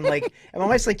 right? Because I'm like, and my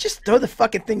wife's like, just throw the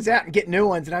fucking things out and get new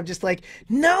ones, and I'm just like,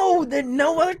 no,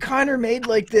 no other kind are made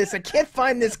like this. I can't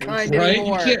find this kind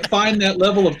anymore. You can't find that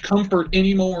level of comfort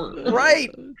anymore. Right.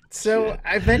 So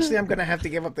eventually, I'm gonna have to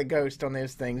give up the ghost on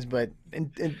those things, but I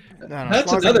don't know,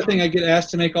 That's another thing I get asked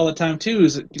to make all the time too,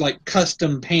 is like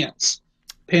custom pants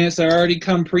that already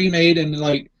come pre-made, and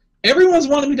like everyone's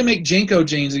wanting me to make Jenko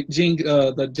jeans,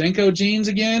 the Jenko jeans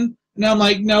again. And I'm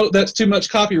like, no, that's too much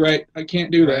copyright. I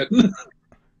can't do that.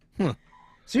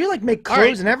 So you like make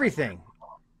clothes and everything?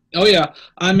 Oh yeah,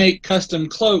 I make custom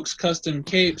cloaks, custom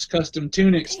capes, custom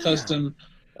tunics, custom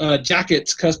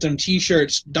jackets, custom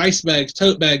T-shirts, dice bags,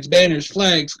 tote bags, banners,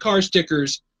 flags, car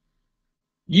stickers.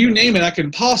 You name it, I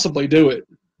can possibly do it.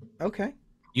 Okay.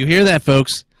 You hear that,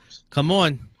 folks? Come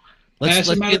on, let's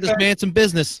get this man some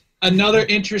business. Another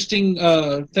interesting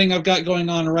thing I've got going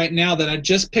on right now that I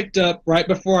just picked up right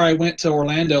before I went to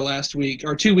Orlando last week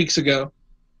or 2 weeks ago.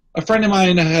 A friend of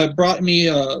mine had brought me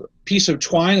a piece of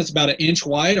twine that's about 1 inch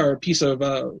wide, or a piece of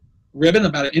ribbon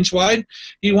about 1 inch wide.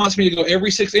 He wants me to go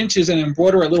every 6 inches and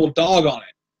embroider a little dog on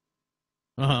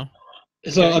it. Uh-huh.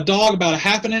 So a dog about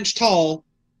 1/2 inch tall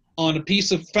on a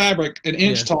piece of fabric 1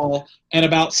 inch tall and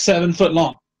about 7 foot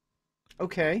long.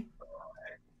 Okay.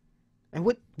 And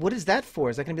what is that for?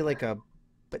 Is that going to be like a...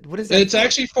 But what is that? It's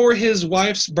actually for his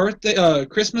wife's birthday,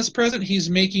 Christmas present. He's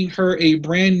making her a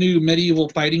brand new medieval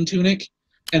fighting tunic,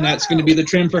 and that's going to be the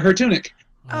trim for her tunic.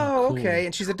 Oh, cool. okay.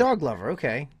 And she's a dog lover.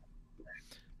 Okay.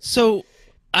 So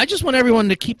I just want everyone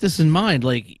to keep this in mind.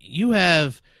 Like, you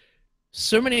have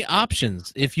so many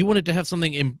options. If you wanted to have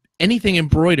something, anything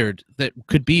embroidered that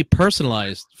could be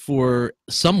personalized for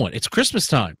someone, it's Christmas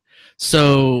time.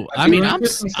 So I mean,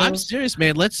 I'm serious,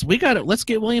 man. Let's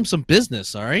get William some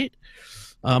business. All right.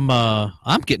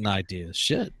 I'm getting ideas.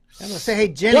 Shit. I'm gonna say, hey,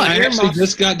 Jenny. Well, I actually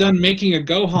just got done making a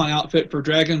Gohan outfit for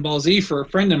Dragon Ball Z for a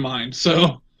friend of mine,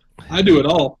 so I do it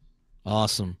all.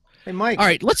 Awesome. Hey, Mike. All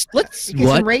right, let's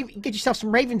get yourself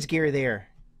some Ravens gear there.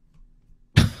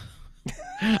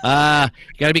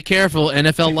 Gotta be careful.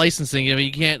 NFL licensing. I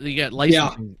mean, you got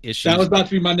licensing issues. That was about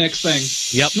to be my next thing.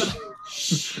 Yep.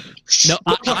 No,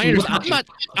 I understand.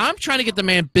 I'm trying to get the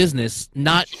man business,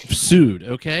 not sued.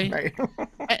 Okay.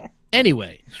 Right.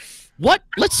 Anyway,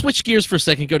 let's switch gears for a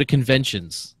second. Go to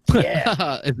conventions.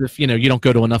 Yeah. As if you don't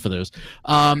go to enough of those.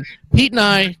 Pete and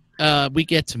I, we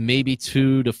get to maybe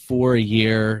 2 to 4 a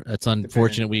year. That's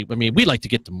unfortunate. We like to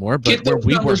get to more, but get those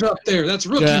numbers up there. That's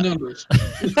rookie numbers.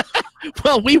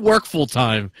 Well, we work full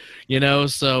time,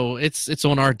 so it's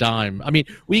on our dime. I mean,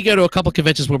 we go to a couple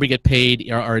conventions where we get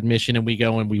paid our admission, and we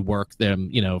go and we work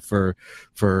them, for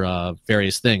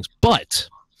various things. But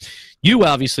you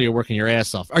obviously are working your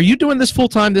ass off. Are you doing this full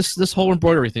time? This whole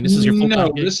embroidery thing. This is your full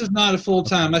time. No, this is not a full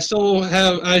time. I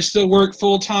still work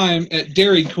full time at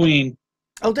Dairy Queen.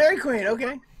 Oh, Dairy Queen.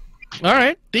 Okay. All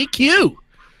right, DQ.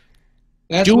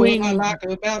 That's what I like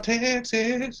about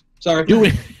Texas. Sorry.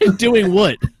 Doing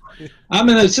what? I'm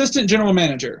an assistant general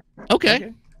manager.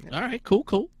 Okay. All right.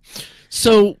 Cool.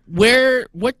 So,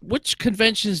 which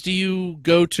conventions do you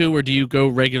go to, or do you go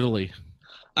regularly?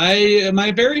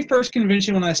 My very first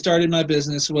convention when I started my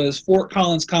business was Fort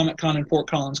Collins Comic Con in Fort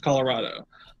Collins, Colorado.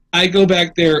 I go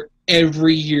back there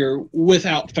every year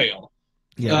without fail.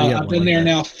 Yeah, I've been there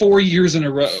now 4 years in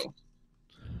a row.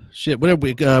 Shit,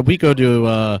 we go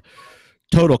to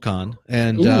TotalCon,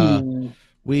 and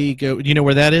we go. Do you know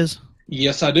where that is?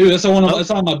 Yes, I do. That's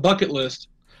on my bucket list.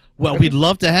 Well, we'd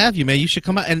love to have you, man. You should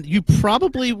come out, and you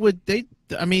probably would.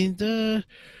 The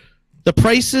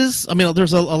prices. I mean,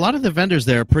 there's a lot of the vendors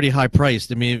there are pretty high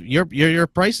priced. I mean, your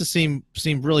prices seem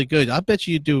really good. I bet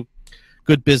you do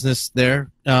good business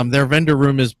there. Their vendor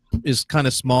room is kind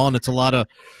of small, and it's a lot of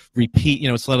repeat.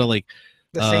 It's a lot of like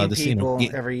the same people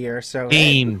every year. So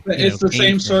it's the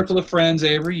same circle of friends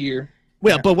every year.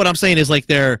 Well, but what I'm saying is like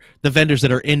the vendors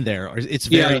that are in there. It's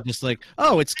very just like,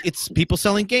 oh, it's people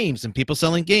selling games and people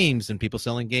selling games and people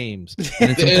selling games. And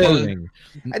it's imploding.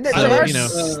 And I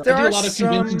do a lot of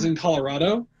conventions in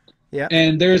Colorado. Yeah.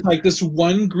 And there's like this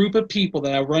one group of people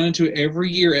that I run into every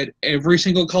year at every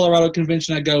single Colorado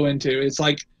convention I go into. It's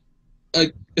like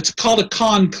it's called a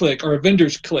con clique or a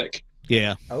vendors clique.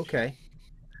 Yeah. Okay.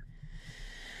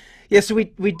 Yeah, so we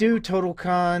do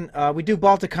TotalCon, we do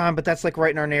Balticon, but that's like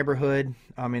right in our neighborhood.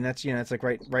 I mean, that's it's like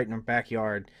right in our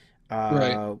backyard.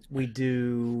 Right. We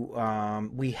do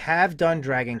we have done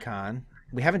DragonCon.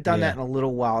 We haven't done that in a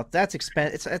little while. That's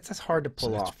expensive. It's hard to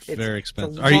pull off. It's very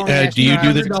expensive. Do you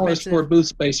do the $100 for booth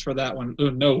space for that one? Oh,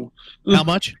 no. How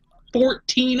much?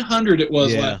 $1,400 it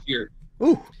was last year.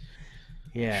 Ooh.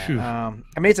 Yeah.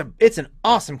 I mean, it's an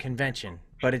awesome convention,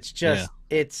 but it's just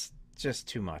it's just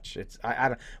too much.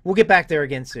 We'll get back there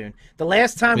again soon. The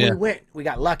last time we went, we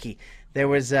got lucky. There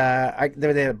was a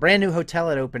brand new hotel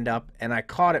that opened up, and I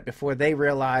caught it before they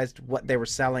realized what they were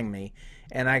selling me,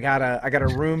 and I got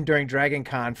a room during Dragon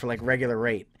Con for like regular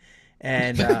rate,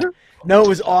 and no, it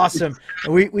was awesome.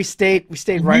 And we stayed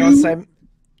right on site.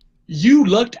 You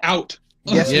lucked out.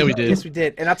 Yes, we did. Yes, we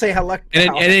did. And I'll tell you how lucky.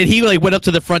 And then he like went up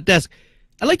to the front desk.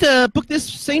 I'd like to book this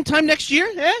same time next year.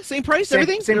 Yeah, same price,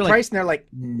 everything. Same They're price, like, and they're like,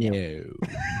 no.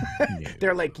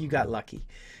 they're like, you got lucky.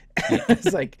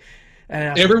 It's like,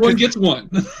 Everyone gets one.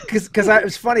 Because it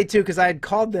was funny too. Because I had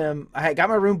called them. I had got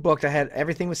my room booked. I had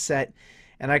everything was set,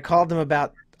 and I called them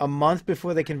about a month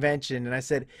before the convention, and I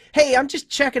said, "Hey, I'm just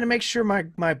checking to make sure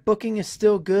my booking is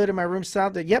still good and my room's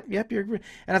solid." Yep, you're. And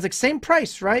I was like, "Same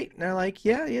price, right?" And they're like,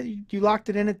 "Yeah, you locked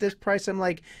it in at this price." I'm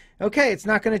like, "Okay, it's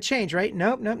not going to change, right?"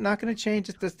 Nope, not going to change.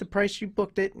 That's the price you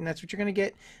booked it, and that's what you're going to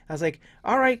get. I was like,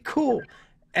 "All right, cool."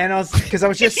 And I was suckers,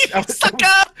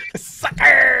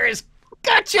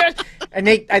 gotcha. And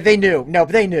they knew. No,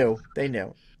 but they knew.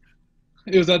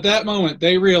 It was at that moment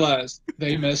they realized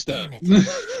they messed up.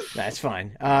 That's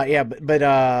fine.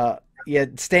 Yeah, yeah,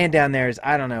 staying down there is,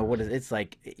 I don't know what it's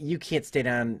like. You can't stay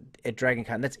down at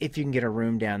DragonCon. That's if you can get a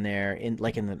room down there in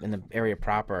the area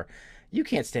proper. You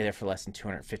can't stay there for less than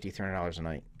 $250-$300 a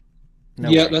night. No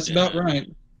Yeah, way. that's about right.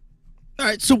 All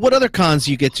right. So, what other cons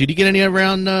do you get to? Do you get any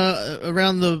around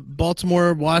the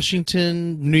Baltimore,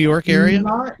 Washington, New York area?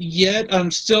 Not yet.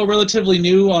 I'm still relatively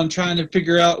new on trying to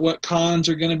figure out what cons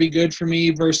are going to be good for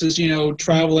me versus,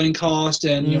 traveling cost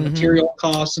and material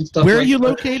costs and stuff. Where like are you that.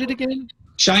 located again?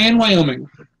 Cheyenne, Wyoming.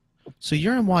 So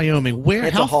you're in Wyoming.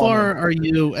 How far are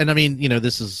you? And I mean,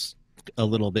 this is a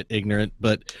little bit ignorant,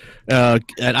 but I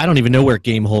don't even know where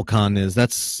Gamehole Con is.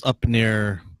 That's up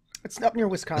near. It's up near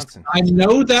Wisconsin. I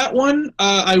know that one.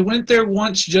 I went there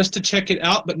once just to check it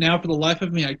out, but now for the life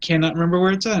of me, I cannot remember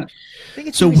where it's at. I think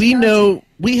it's So in Wisconsin.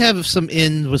 we have some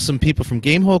in with some people from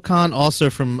Gamehole Con,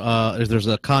 also from there's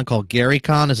a con called Gary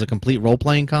Con, is a complete role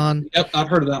playing con. Yep, I've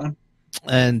heard of that one.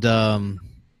 And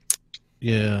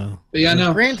yeah. But yeah,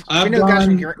 no. I've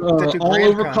gone all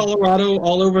over Colorado,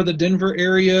 all over the Denver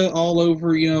area, all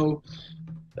over,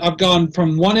 I've gone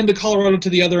from one end of Colorado to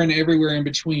the other and everywhere in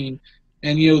between.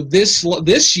 And,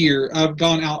 this year I've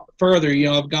gone out further.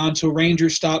 I've gone to Ranger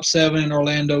Stop 7 in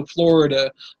Orlando,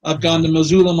 Florida. I've gone to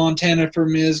Missoula, Montana for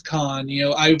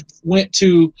MizCon. I went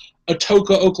to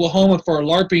Atoka, Oklahoma for a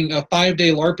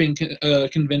 5-day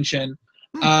LARPing convention.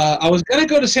 I was going to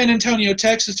go to San Antonio,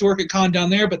 Texas to work at con down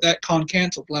there, but that con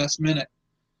canceled last minute.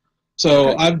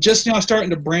 So I'm just now starting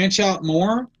to branch out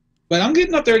more. But I'm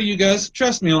getting up there to you guys.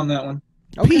 Trust me on that one.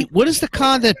 Okay. Pete, what is the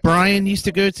con that Brian used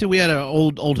to go to? We had an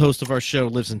old host of our show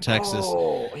lives in Texas.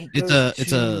 Oh, It's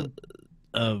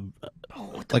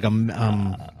like a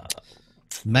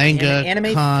manga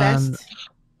anime con, fest.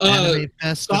 anime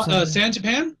fest. San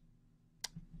Japan?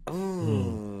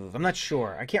 Ooh, I'm not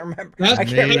sure. I can't remember.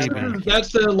 Maybe.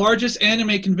 That's the largest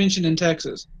anime convention in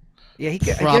Texas. Yeah,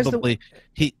 Probably.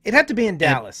 It'd have to be in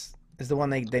Dallas. Is the one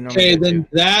they normally Okay, go then to.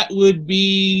 that would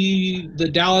be the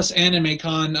Dallas Anime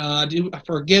Con. I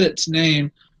forget its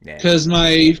name because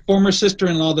my former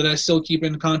sister-in-law that I still keep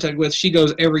in contact with, she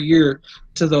goes every year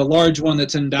to the large one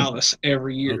that's in Dallas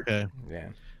every year. Okay.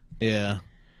 Yeah.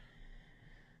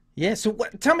 Yeah. So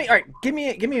tell me. All right, give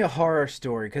me a horror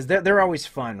story because they're always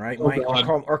fun, right? Oh, Mike,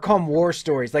 or call them war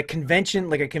stories, like convention,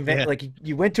 like a convention, like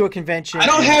you went to a convention. I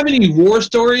don't have any war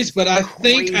stories, but I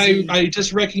think Crazy. I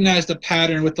just recognized a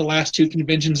pattern with the last two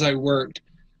conventions I worked.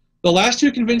 The last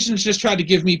two conventions just tried to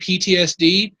give me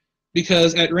PTSD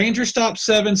because at Ranger Stop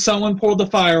 7, someone pulled the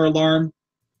fire alarm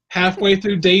halfway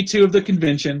through day 2 of the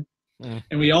convention,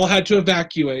 and we all had to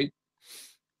evacuate.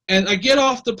 And I get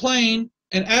off the plane,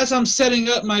 and as I'm setting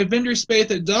up my vendor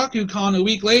space at DokuCon a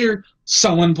week later,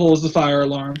 someone pulls the fire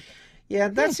alarm. Yeah,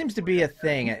 that seems to be a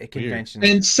thing at conventions.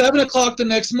 And 7 o'clock the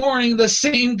next morning, the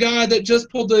same guy that just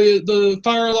pulled the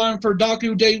fire alarm for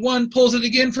Doku Day 1 pulls it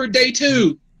again for Day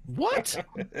 2. What?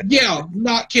 Yeah,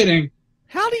 not kidding.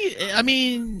 How do you? I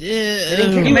mean,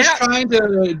 He was trying to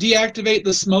deactivate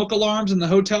the smoke alarms in the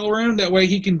hotel room. That way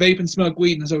he can vape and smoke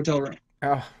weed in his hotel room.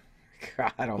 Oh,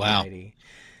 God almighty.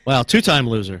 Wow, 2-time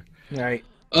loser. Right.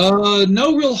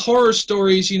 No real horror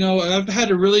stories. I've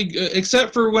had a really,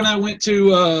 except for when I went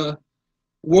to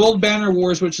World Banner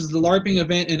Wars, which is the LARPing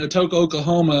event in Atoka,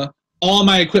 Oklahoma. All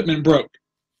my equipment broke,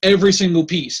 every single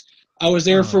piece. I was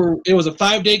there it was a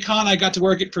 5-day con. I got to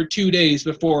work it for 2 days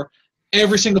before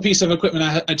every single piece of equipment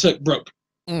I took broke.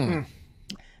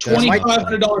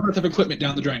 $2,500 worth of equipment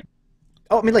down the drain.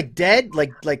 Oh, I mean, like dead,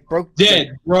 like broke.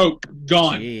 Dead, broke,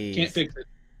 gone. Jeez. Can't fix it.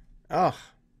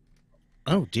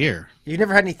 Oh dear. You've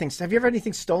never had anything? Have you ever had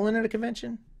anything stolen at a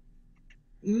convention?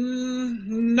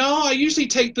 No, I usually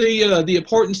take the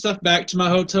important stuff back to my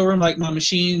hotel room, like my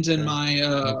machines and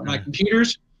my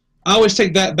computers. I always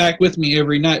take that back with me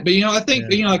every night. But I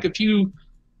think like a few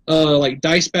like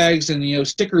dice bags and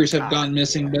stickers have gone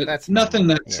missing, but that's nothing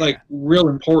that's like real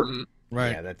important.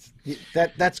 Right. Yeah,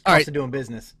 that's cost of doing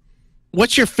business.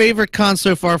 What's your favorite con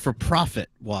so far for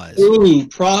profit-wise? Ooh,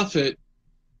 profit.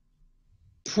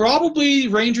 Probably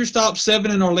Ranger Stop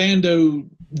 7 in Orlando.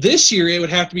 This year, it would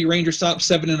have to be Ranger Stop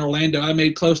 7 in Orlando. I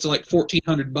made close to like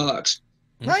 $1,400.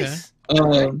 Nice.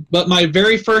 But my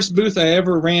very first booth I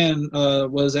ever ran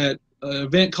was at an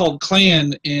event called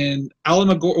Clan in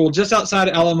Alamogordo, well, just outside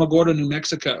of Alamogordo, New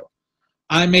Mexico.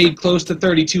 I made close to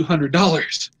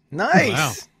 $3,200. Nice. Oh,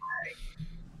 wow.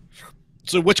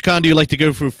 So which con do you like to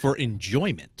go for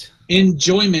enjoyment?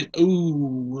 Enjoyment.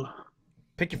 Ooh.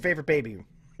 Pick your favorite baby.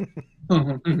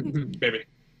 Baby.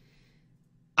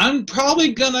 I'm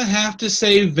probably going to have to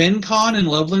say VenCon in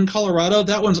Loveland, Colorado.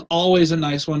 That one's always a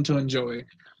nice one to enjoy.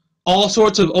 All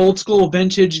sorts of old school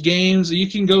vintage games. You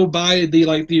can go buy the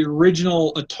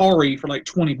original Atari for like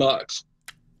 $20.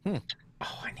 Oh, I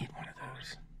need one of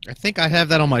those. I think I have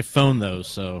that on my phone though,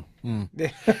 so.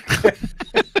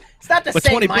 It's not the but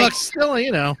same, $20 Mike. still,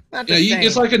 you know. Not the same.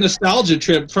 It's like a nostalgia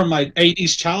trip from my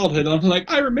 80s childhood. I'm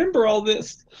like, I remember all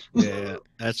this. Yeah,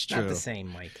 that's true. Not the same,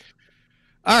 Mike.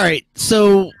 All right,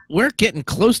 so we're getting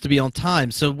close to be on time,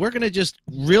 so we're going to just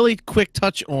really quick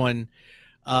touch on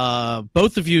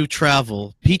both of you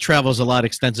travel. Pete travels a lot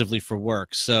extensively for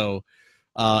work, so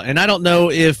and I don't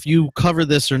know if you cover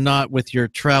this or not with your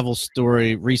travel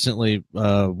story recently,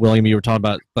 William, you were talking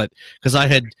about, but because I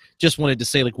had just wanted to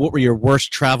say, like, what were your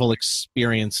worst travel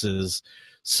experiences?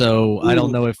 So I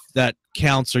don't know if that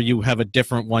counts or you have a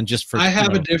different one just for. I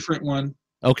have a different one.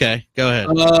 Okay, go ahead.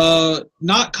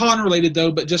 Not con related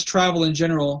though, but just travel in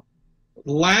general.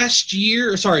 2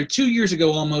 years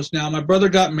ago almost now, my brother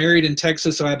got married in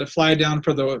Texas, so I had to fly down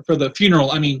for the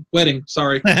funeral. I mean, wedding.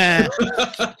 Sorry.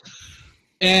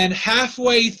 And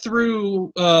halfway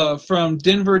through, from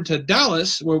Denver to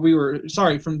Dallas,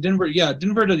 from Denver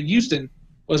to Houston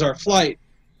was our flight.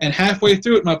 And halfway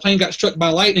through it, my plane got struck by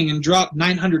lightning and dropped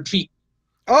 900 feet.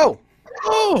 Oh.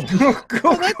 Oh,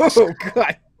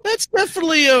 God. That's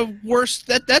definitely a worse.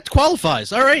 That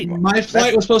qualifies. All right. My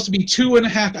flight was supposed to be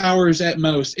 2.5 hours at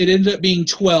most. It ended up being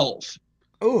 12.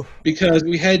 Oh. Because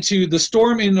we had to. The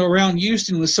storm in around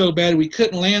Houston was so bad we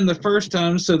couldn't land the first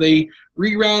time, so they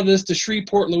rerouted us to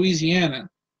Shreveport, Louisiana.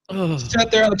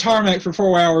 Sat there on the tarmac for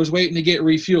 4 hours waiting to get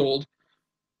refueled.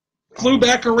 Flew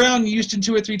back around Houston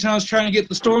 2 or 3 times trying to get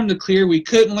the storm to clear. We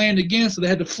couldn't land again, so they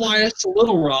had to fly us to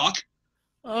Little Rock.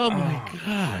 Oh my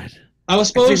God. I was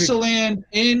supposed to land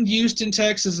in Houston,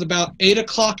 Texas about 8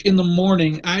 o'clock in the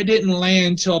morning. I didn't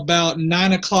land till about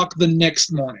 9 o'clock the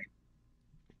next morning.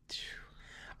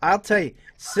 I'll tell you,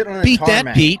 sitting on the Beat tarmac.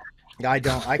 that, Pete. I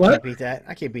don't. I can't beat that.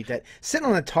 I can't beat that. Sitting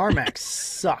on the tarmac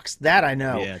sucks. That I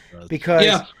know. Yeah, it does.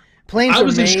 Because planes I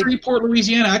was are in made... Shreveport,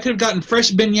 Louisiana. I could have gotten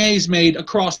fresh beignets made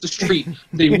across the street.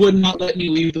 They would not let me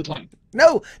leave the plane.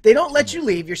 No, they don't let you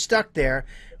leave. You're stuck there,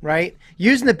 right?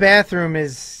 Using the bathroom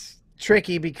is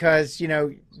tricky because, you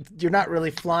know, you're not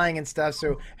really flying and stuff,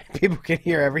 so people can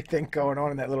hear everything going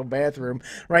on in that little bathroom,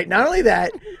 right? Not only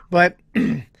that, but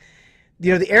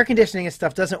you know, the air conditioning and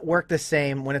stuff doesn't work the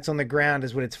same when it's on the ground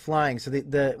as when it's flying. So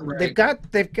they've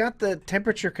got the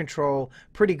temperature control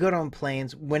pretty good on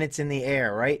planes when it's in the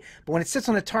air, right? But when it sits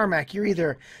on a tarmac, you're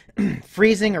either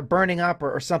freezing or burning up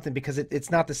or something because it's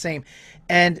not the same.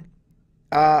 And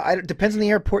it depends on the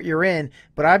airport you're in,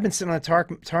 but I've been sitting on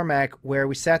the tarmac where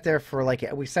we sat there for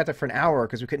an hour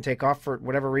because we couldn't take off for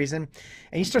whatever reason,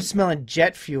 and you start smelling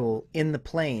jet fuel in the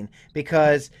plane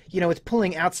because, you know, it's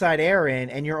pulling outside air in,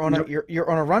 and you're on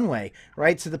you're on a runway,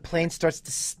 right? So the plane starts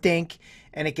to stink,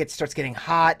 and it starts getting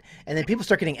hot, and then people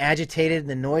start getting agitated, and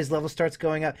the noise level starts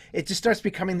going up. It just starts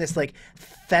becoming this like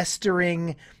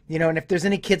festering, you know. And if there's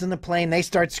any kids on the plane, they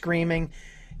start screaming.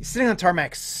 Sitting on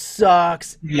tarmac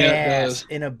sucks ass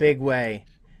in a big way.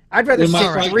 I'd rather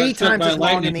sit 3 times as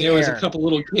long in the air. There was a couple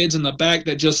little kids in the back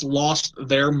that just lost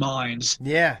their minds.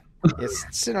 Yeah.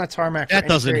 Sitting on tarmac that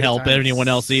doesn't help anyone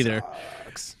else either.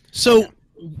 So,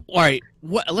 all right,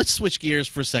 let's switch gears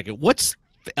for a second.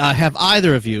 Have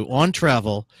either of you on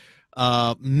travel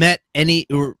met any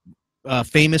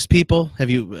famous people? Have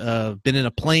you been in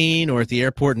a plane or at the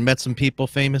airport and met some people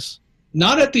famous?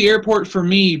 Not at the airport for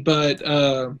me, but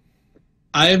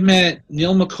I have met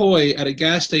Neil McCoy at a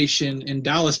gas station in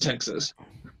Dallas, Texas.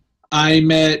 I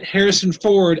met Harrison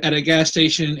Ford at a gas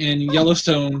station in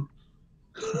Yellowstone.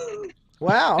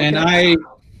 Wow. Okay.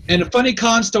 And a funny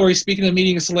con story, speaking of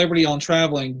meeting a celebrity on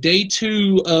traveling, day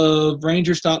 2 of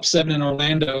Ranger Stop 7 in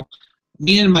Orlando,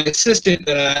 me and my assistant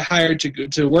that I hired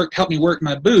to help me work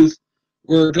my booth,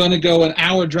 were going to go an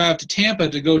hour drive to Tampa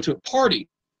to go to a party.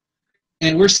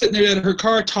 And we're sitting there at her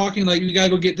car talking like, we got to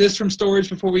go get this from storage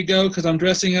before we go because I'm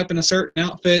dressing up in a certain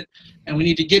outfit, and we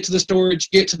need to get to the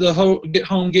storage, get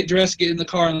home, get dressed, get in the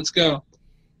car, and let's go.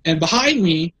 And behind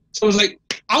me, so I was like,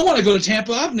 I want to go to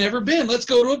Tampa. I've never been. Let's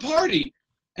go to a party.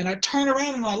 And I turn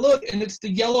around and I look, and it's the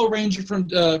Yellow Ranger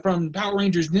from Power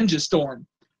Rangers Ninja Storm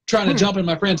trying to jump in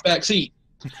my friend's back seat.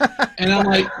 And I'm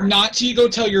like, not till you go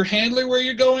tell your handler where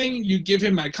you're going. You give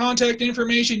him my contact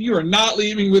information. You are not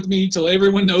leaving with me till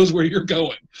everyone knows where you're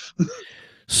going.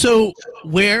 So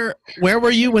where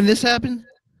were you when this happened?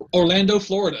 Orlando,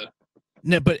 Florida.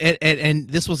 No, but and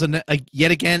this was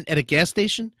yet again at a gas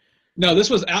station? No, this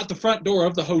was out the front door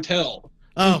of the hotel.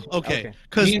 Oh, okay.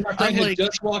 Because me and my friend had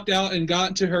just walked out and got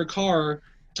into her car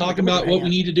talking about what we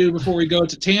need to do before we go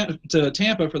to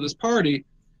Tampa for this party,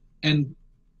 and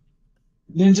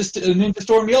Ninja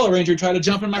Storm Yellow Ranger tried to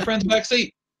jump in my friend's back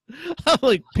seat. I'm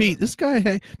like, Pete, this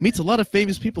guy meets a lot of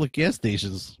famous people at gas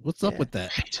stations. What's up with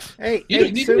that? Hey,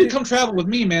 you need to come travel with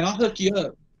me, man. I'll hook you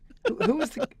up. Who was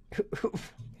the?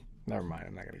 Never mind.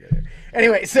 I'm not gonna go there.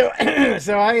 Anyway, so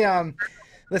I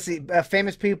let's see,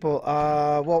 famous people.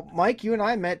 Well, Mike, you and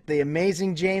I met the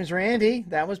amazing James Randi.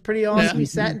 That was pretty awesome. He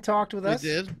sat and talked with us. We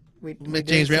did. We met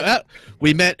James Randi.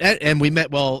 We met.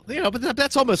 Well, but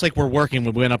that's almost like we're working.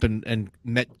 We went up and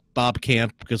met Bob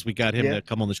Camp because we got him to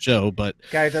come on the show. But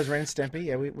guy who does Ren and Stimpy.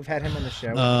 Yeah, we've had him on the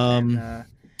show.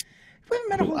 We haven't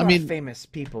met a whole lot of famous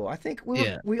people. I think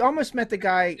we almost met the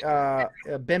guy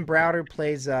Ben Browder who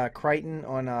plays Crichton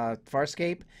on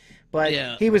Farscape, but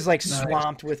he was like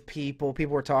swamped with people.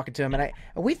 People were talking to him, and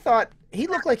we thought he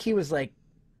looked like he was like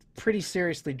pretty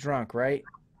seriously drunk, right?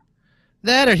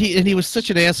 That or he was such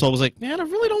an asshole. I was like, man, I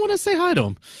really don't want to say hi to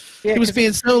him. Yeah, he was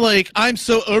being so like, I'm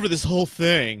so over this whole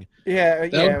thing. Yeah,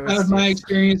 that was kind of my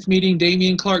experience meeting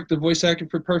Damian Clark, the voice actor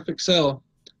for Perfect Cell.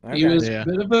 Okay. He was a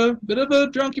bit of a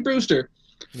drunky Brewster.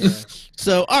 Yeah.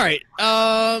 So, all right.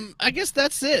 I guess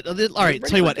that's it. All right.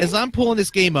 Tell you what. As I'm pulling this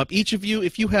game up, each of you,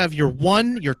 if you have your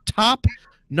top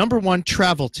number one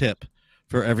travel tip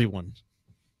for everyone.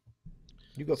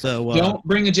 You go. So don't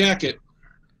bring a jacket.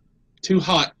 Too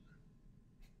hot.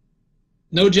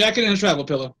 No jacket and a travel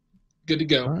pillow. Good to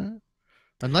go. Right.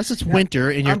 Unless it's winter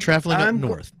and you're traveling up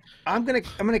north. I'm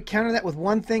gonna counter that with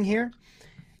one thing here.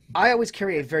 I always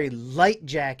carry a very light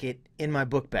jacket in my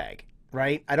book bag,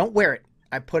 right? I don't wear it.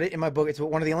 I put it in my book. It's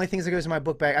one of the only things that goes in my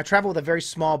book bag. I travel with a very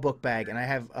small book bag, and I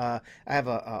have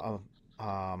a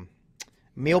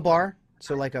meal bar,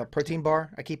 so like a protein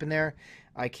bar I keep in there.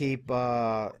 I keep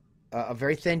a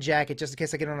very thin jacket just in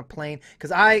case I get on a plane.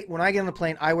 Because when I get on a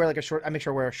plane, I wear like I make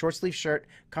sure I wear a short sleeve shirt,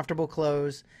 comfortable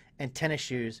clothes, and tennis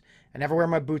shoes. I never wear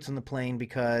my boots on the plane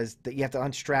because you have to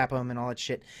unstrap them and all that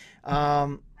shit.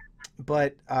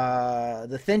 But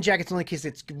the thin jacket's only in case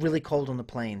it's really cold on the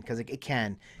plane, because it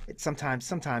can.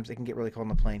 Sometimes it can get really cold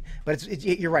on the plane. But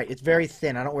you're right. It's very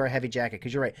thin. I don't wear a heavy jacket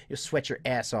because you're right. You'll sweat your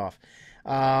ass off.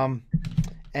 And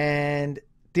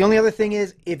the only other thing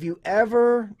is, if you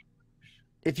can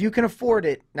afford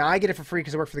it, now I get it for free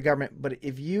because I work for the government, but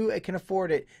if you can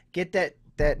afford it, get that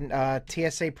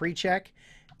TSA pre-check.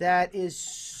 That is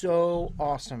so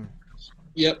awesome.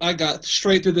 Yep, I got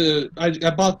straight through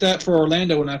I bought that for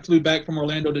Orlando when I flew back from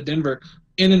Orlando to Denver.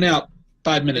 In and out,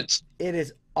 5 minutes. It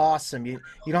is awesome. You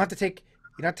don't have to take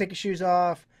your shoes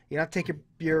off. You don't have to take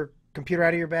your computer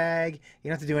out of your bag. You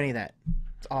don't have to do any of that.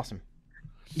 It's awesome.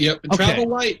 Yep. And travel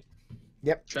light.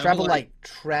 Yep. Travel light.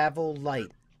 Travel light.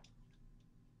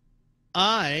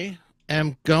 I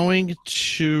am going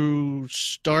to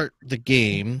start the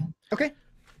game. Okay.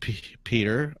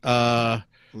 Peter.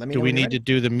 Do we need to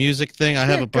do the music thing? I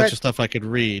have a bunch of stuff I could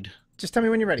read. Just tell me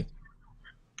when you're ready.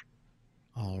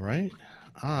 All right.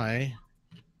 I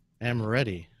am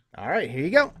ready. All right, here you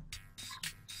go.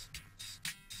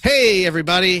 Hey,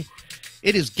 everybody.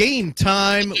 It is game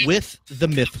time with the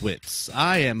MythWits.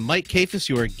 I am Mike Kafis,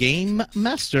 your game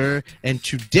master, and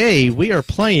today we are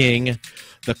playing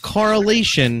the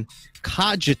Correlation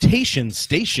Cogitation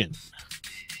Station.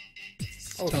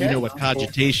 Okay. You know what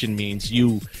cogitation means.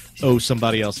 You owe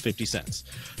somebody else 50 cents.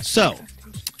 So,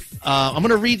 I'm going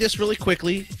to read this really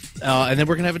quickly, and then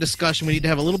we're going to have a discussion. We need to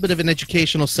have a little bit of an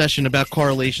educational session about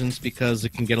correlations because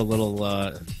it can get a little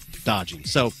dodgy.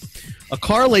 So, a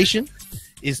correlation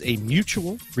is a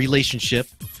mutual relationship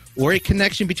or a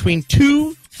connection between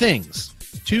two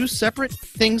separate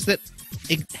things that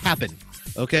happen,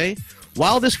 okay?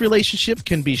 While this relationship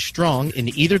can be strong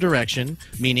in either direction,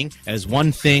 meaning as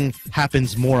one thing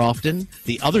happens more often,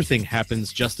 the other thing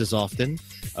happens just as often,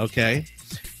 okay?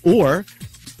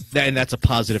 And that's a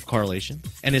positive correlation.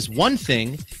 And as one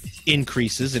thing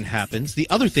increases and happens, the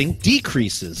other thing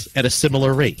decreases at a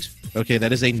similar rate, okay?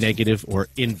 That is a negative or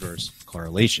inverse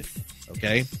correlation,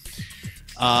 okay?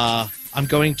 I'm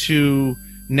going to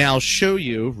now show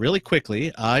you really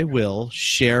quickly. I will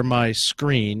share my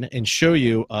screen and show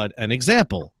you an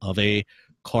example of a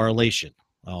correlation.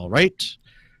 All right,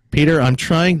 Peter, I'm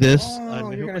trying this.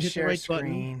 Oh, you're going to share right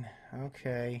screen. Button.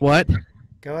 Okay. What?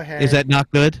 Go ahead. Is that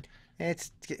not good?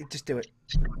 Just do it.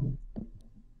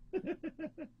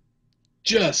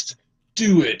 Just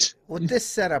do it. With this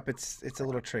setup, it's a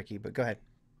little tricky, but go ahead.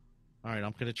 All right,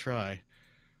 I'm going to try.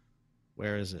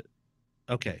 Where is it?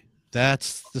 Okay,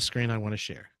 that's the screen I want to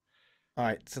share. All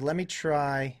right, so let me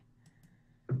try.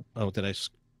 Oh, did I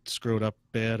screw it up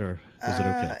bad, or is it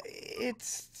okay?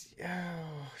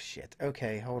 Oh, shit.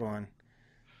 Okay, hold on.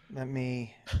 Let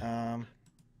me,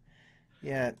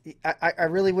 yeah, I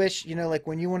really wish, like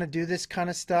when you want to do this kind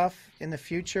of stuff in the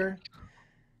future,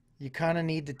 you kind of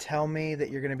need to tell me that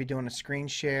you're going to be doing a screen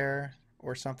share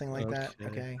or something like that.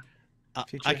 Okay.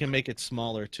 I can make it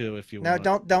smaller too if you want.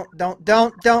 No,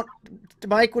 don't.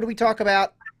 Mike, what do we talk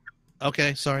about?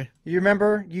 Okay, sorry. You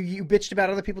remember you bitched about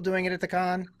other people doing it at the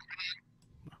con?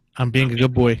 I'm being a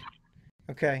good boy.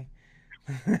 Okay.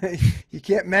 You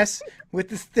can't mess with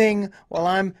this thing while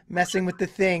I'm messing with the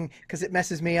thing because it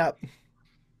messes me up.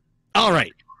 All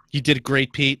right. You did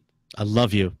great, Pete. I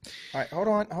love you. All right, hold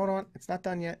on. It's not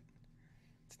done yet.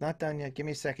 Give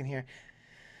me a second here.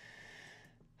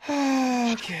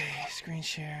 Okay, screen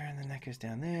share, and then that goes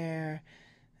down there.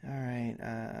 All right,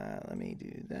 let me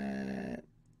do that.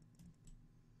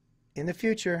 In the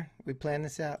future, we plan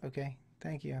this out. Okay,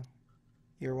 thank you.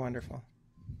 You're wonderful.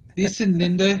 Listen,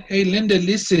 Linda. Hey, Linda,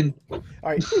 listen. All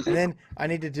right, and then I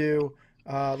need to do,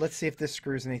 let's see if this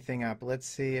screws anything up. Let's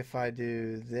see if I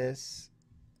do this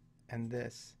and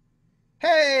this.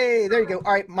 Hey, there you go.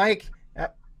 All right, Mike,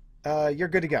 you're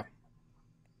good to go.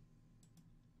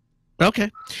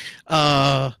 Okay.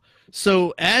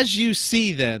 So as you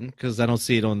see then, because I don't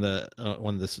see it on the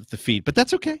feed, but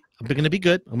that's okay. I'm going to be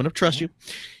good. I'm going to trust you.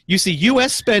 You see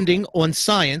U.S. spending on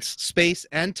science, space,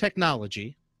 and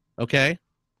technology. Okay.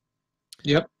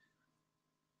 Yep.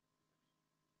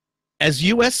 As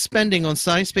U.S. spending on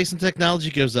science, space, and technology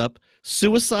goes up,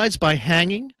 suicides by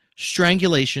hanging,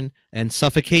 strangulation, and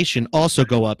suffocation also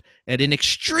go up at an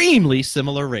extremely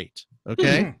similar rate.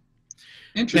 Okay.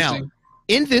 Interesting. Now,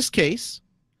 in this case,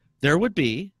 there would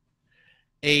be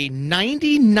a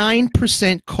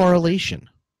 99% correlation.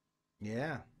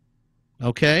 Yeah.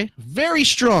 Okay? Very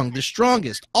strong, the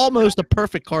strongest, almost a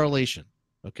perfect correlation.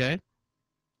 Okay?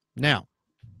 Now,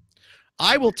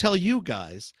 I will tell you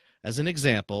guys, as an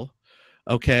example,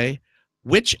 okay,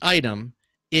 which item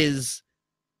is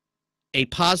a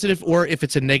positive or if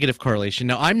it's a negative correlation.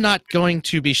 Now, I'm not going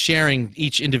to be sharing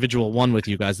each individual one with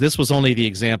you guys. This was only the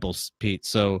examples, Pete.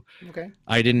 So okay.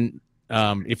 I didn't,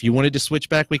 if you wanted to switch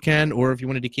back, we can, or if you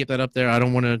wanted to keep that up there, I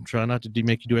don't want to try not to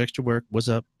make you do extra work. What's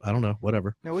up? I don't know,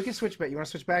 whatever. No, we can switch back. You want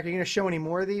to switch back? Are you going to show any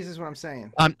more of these is what I'm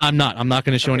saying? I'm not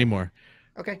going to show any more.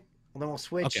 Okay. Well, then we'll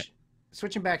switch. Okay.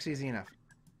 Switching back's easy enough.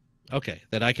 Okay.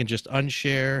 That I can just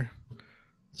unshare,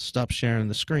 stop sharing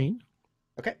the screen.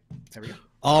 Okay. There we go.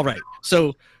 All right.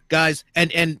 So, guys,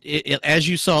 and as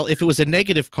you saw, if it was a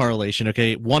negative correlation,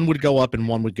 okay, one would go up and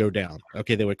one would go down.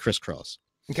 Okay, they would crisscross.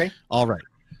 Okay. All right.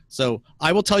 So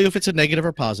I will tell you if it's a negative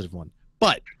or positive one.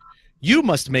 But you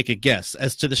must make a guess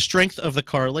as to the strength of the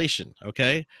correlation,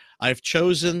 okay? I've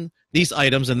chosen these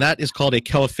items, and that is called a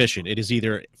coefficient. It is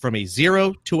either from a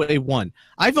 0 to a 1.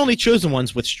 I've only chosen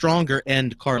ones with stronger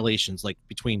end correlations, like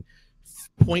between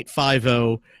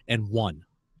 0.50 and 1.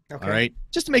 Okay. All right?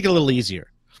 Just to make it a little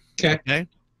easier. Okay.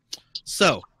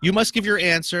 So you must give your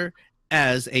answer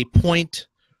as a 0.50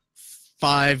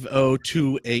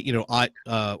 to a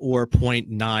or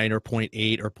 0.9 or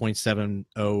 0.8 or 0.70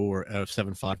 or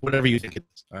 0.75, whatever you think it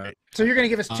is. All right. So you're going to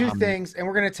give us two things, and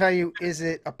we're going to tell you is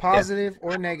it a positive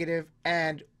or negative,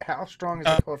 and how strong is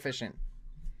the coefficient.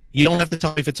 You don't have to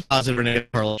tell me if it's a positive or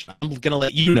negative correlation. I'm going to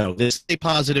let you know this is a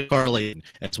positive correlation.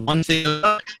 That's one thing goes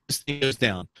up, this thing goes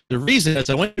down. The reason is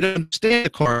I want you to understand the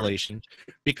correlation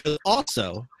because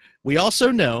we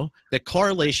also know that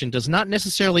correlation does not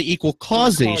necessarily equal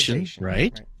causation.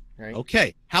 Right? Right.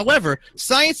 Okay. However,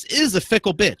 science is a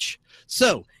fickle bitch.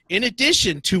 So in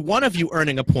addition to one of you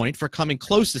earning a point for coming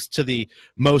closest to the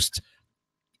most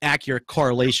accurate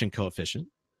correlation coefficient,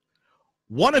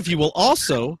 one of you will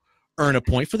also earn a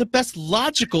point for the best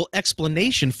logical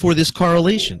explanation for this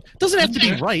correlation. Doesn't have to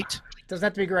be right. Doesn't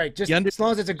have to be great. Just as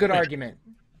long as it's a good argument.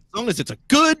 As long as it's a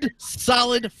good,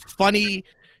 solid, funny,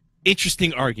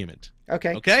 interesting argument.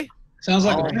 Okay. Okay? Sounds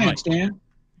like a plan, Stan.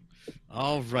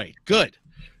 All right. Good.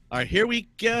 All right, here we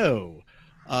go.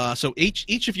 So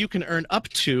each of you can earn up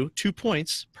to 2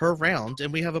 points per round,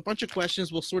 and we have a bunch of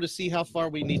questions. We'll sort of see how far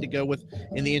we need to go with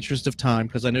in the interest of time,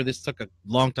 because I know this took a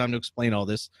long time to explain all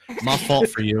this. My fault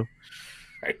for you.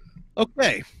 Right.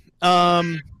 Okay.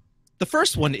 The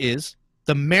first one is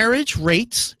the marriage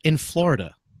rates in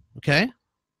Florida. Okay.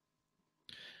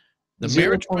 The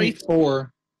marriage rates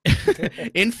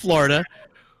 0.4 in Florida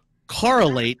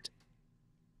correlate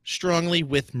strongly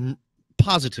with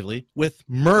positively with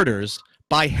murders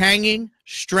by hanging,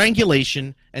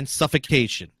 strangulation, and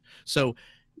suffocation. So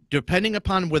depending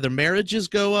upon whether marriages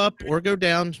go up or go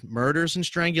down, murders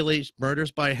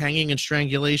by hanging and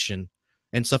strangulation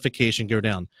and suffocation go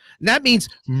down. And that means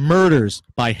murders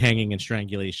by hanging and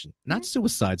strangulation, not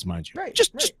suicides, mind you. Right.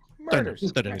 Just Murders. throw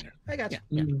that in there. I got you.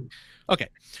 Yeah. Okay,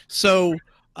 so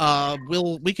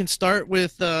we can start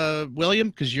with William,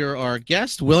 because you're our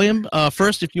guest. William,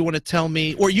 first, if you want to tell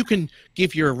me, or you can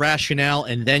give your rationale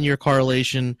and then your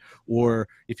correlation, or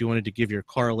if you wanted to give your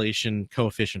correlation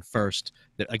coefficient first,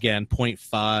 again,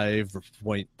 0.5 or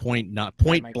point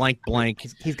blank.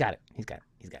 He's got it. He's got it.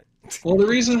 Well, the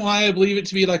reason why I believe it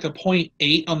to be like a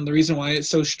 0.8 on the reason why it's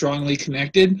so strongly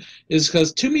connected is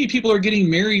because too many people are getting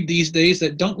married these days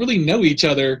that don't really know each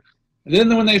other. And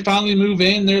then when they finally move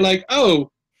in, they're like,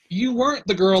 oh, you weren't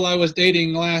the girl I was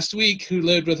dating last week who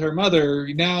lived with her mother.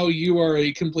 Now you are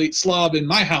a complete slob in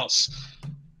my house.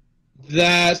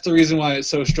 That's the reason why it's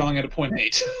so strong at a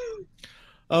 0.8.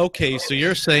 Okay, so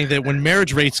you're saying that when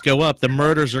marriage rates go up, the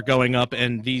murders are going up,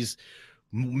 and these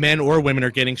men or women are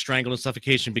getting strangled and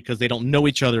suffocation because they don't know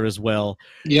each other as well.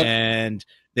 Yep. And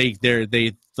they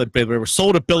were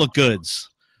sold a bill of goods.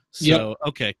 So, Yep.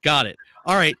 Okay, got it.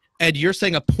 All right, Ed, you're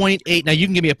saying a 0.8. Now you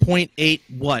can give me a 0.8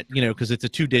 what? Because it's a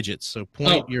 2 digits. So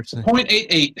you're saying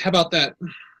 0.88. How about that?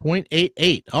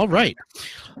 0.88. All right.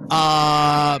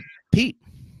 Pete.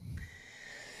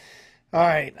 All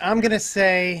right. I'm gonna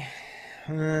say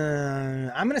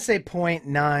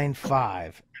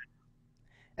 0.95.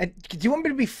 And do you want me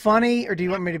to be funny or do you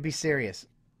want me to be serious?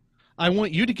 I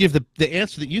want you to give the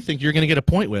answer that you think you're going to get a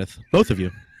point with, both of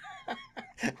you.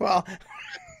 Well,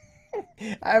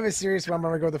 I have a serious one. I'm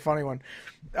going to go with the funny one.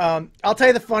 I'll tell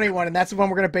you the funny one, and that's the one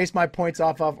we're going to base my points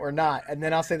off of or not. And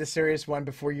then I'll say the serious one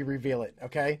before you reveal it,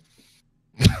 okay?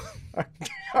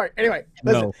 All right. Anyway,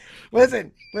 listen.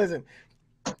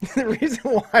 The reason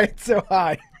why it's so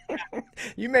high,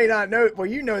 you may not know. Well,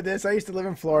 you know this. I used to live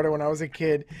in Florida when I was a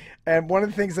kid, and one of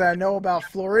the things that I know about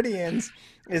Floridians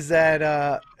is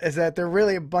that they're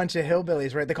really a bunch of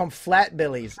hillbillies, right? They call them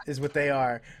flatbillies, is what they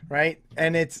are, right?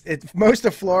 And it's most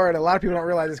of Florida. A lot of people don't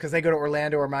realize this because they go to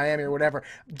Orlando or Miami or whatever.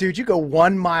 Dude, you go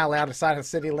 1 mile outside of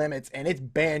city limits, and it's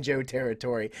banjo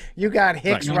territory. You got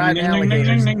Hicks riding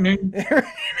alligators.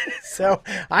 So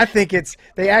I think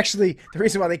the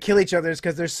reason why they kill each other is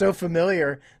because they're so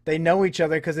familiar. They know each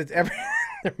other because they're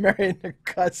marrying their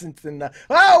cousins. And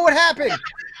oh, what happened?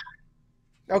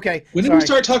 Okay. When did we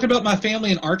start talking about my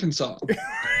family in Arkansas?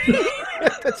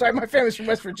 That's right. My family's from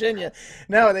West Virginia.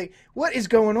 No, what is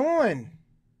going on?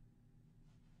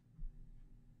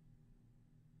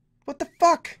 What the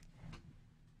fuck?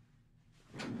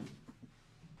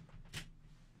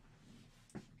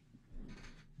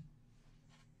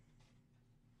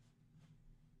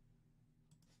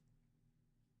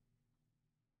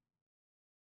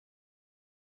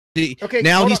 Okay.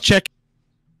 Now he's checking.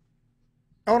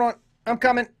 Hold on. I'm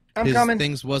coming. His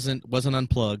things wasn't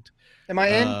unplugged. Am I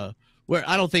in? I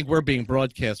don't think we're being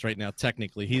broadcast right now.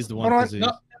 Technically, he's the one. Hold on.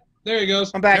 No, there he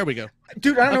goes. I'm back. There we go.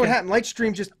 Dude, I don't know what happened.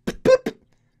 Lightstream just. Boop.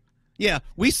 Yeah,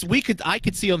 I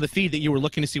could see on the feed that you were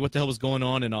looking to see what the hell was going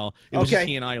on and all. It was just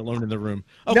he and I alone in the room.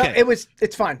 Okay. No,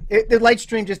 it's fine. The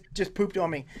Lightstream just pooped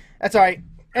on me. That's all right.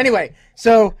 Anyway,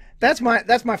 so that's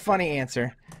my funny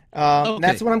answer. Okay.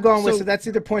 That's what I'm going with. So that's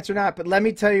either points or not. But let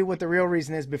me tell you what the real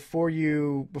reason is before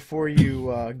you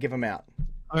give them out.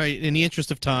 All right. In the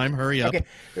interest of time, hurry up. Okay.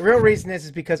 The real reason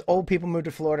is because old people move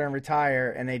to Florida and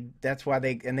retire, and that's why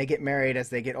they get married as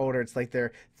they get older. It's like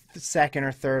their second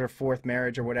or third or fourth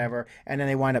marriage or whatever, and then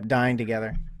they wind up dying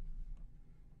together.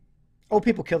 Old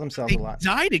people kill themselves a lot.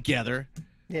 Die together.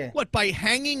 Yeah. What, by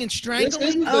hanging and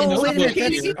strangling? Oh, wait a minute.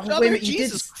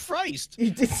 Jesus Christ.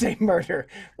 You did say murder.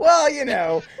 Well, you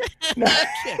know. No.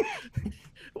 Okay.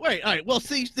 Wait, all right. Well,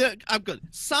 see, I'm good.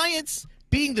 Science,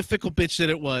 being the fickle bitch that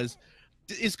it was,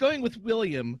 is going with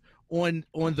William on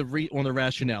the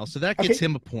rationale. So that gets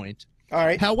him a point. All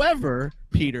right. However,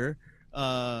 Peter,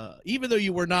 even though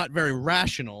you were not very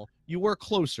rational, you were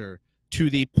closer to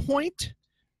the point.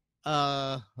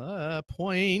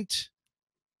 Point.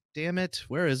 Damn it!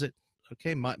 Where is it?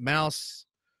 Okay, mouse.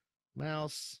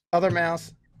 Other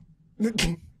mouse.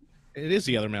 It is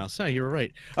the other mouse. Oh, you were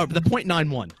right. Oh, the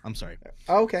 0.91. I'm sorry.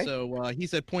 Okay. So he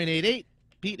said 0.88.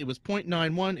 Pete, it was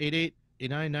 0.91, 88,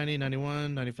 89, 90,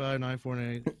 91, 95, 94,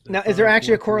 98. Now, is there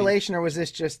actually a correlation, or was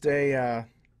this just a?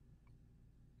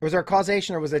 Was there a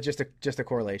causation, or was that just a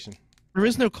correlation? There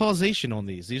is no causation on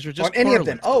these. These are just on any of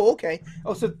them. correlates. Oh, okay.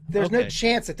 Oh, so there's no Okay.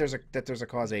 chance that there's a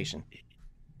causation.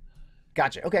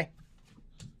 Gotcha. Okay.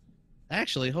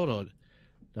 Actually, hold on.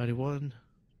 91,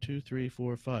 2, 3,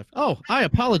 4, 5. Oh, I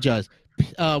apologize.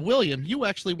 William, you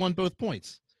actually won both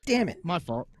points. Damn it. My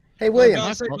fault. Hey, William.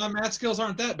 My math skills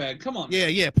aren't that bad. Come on. Yeah,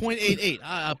 0.88.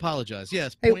 I apologize.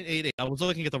 Yes, Hey. 0.88. I was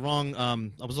looking at the wrong.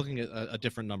 I was looking at a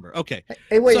different number. Okay.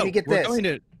 Hey, William, So, you get we're this. going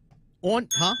to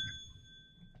huh?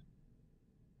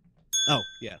 Oh,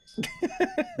 yes.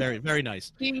 Very, very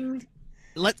nice. Ding.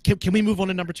 Can we move on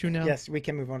to number 2 now? Yes, we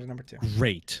can move on to number 2.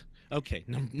 Great. Okay,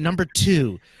 number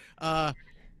 2.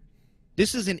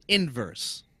 This is an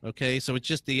inverse. Okay, so it's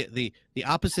just the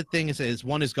opposite thing is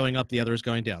one is going up, the other is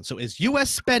going down. So is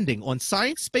U.S. spending on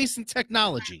science, space, and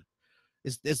technology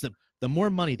is the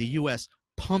more money the U.S.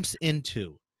 pumps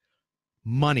into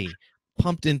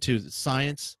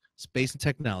science, space, and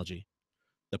technology,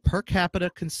 the per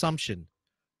capita consumption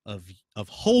of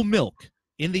whole milk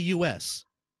in the U.S.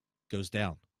 goes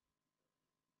down.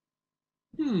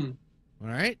 Hmm. All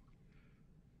right.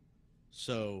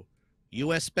 So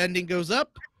U.S. spending goes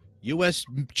up, U.S.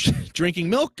 drinking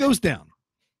milk goes down.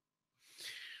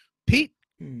 Pete,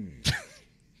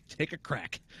 take a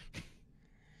crack.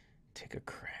 Take a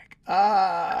crack.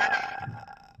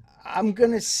 I'm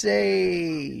gonna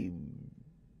say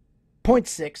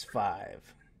 0.65.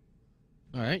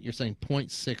 All right, you're saying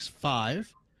 0.65.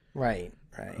 Right.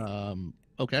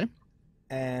 Okay.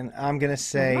 And I'm gonna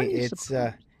say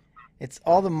it's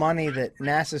all the money that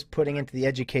NASA's putting into the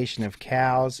education of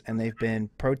cows, and they've been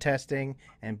protesting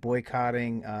and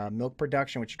boycotting milk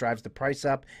production, which drives the price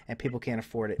up, and people can't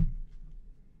afford it.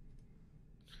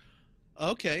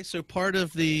 Okay, so part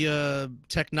of the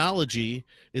technology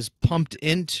is pumped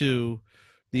into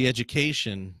the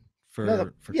education for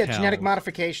cows. Genetic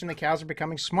modification. The cows are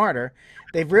becoming smarter.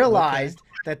 They've realized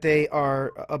that they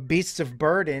are beasts of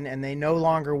burden, and they no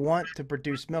longer want to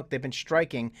produce milk. They've been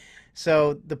striking,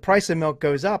 so the price of milk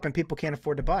goes up, and people can't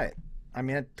afford to buy it. I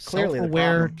mean, it's clearly the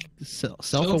problem.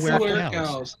 Self-aware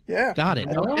cows. Yeah. Got it.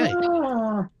 Okay.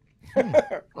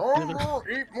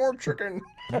 Eat more chicken.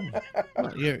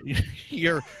 Well,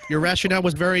 your rationale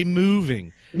was very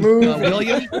moving.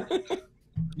 William?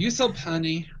 You so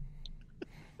punny.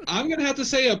 I'm going to have to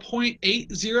say a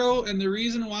 0.80, and the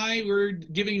reason why we're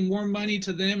giving more money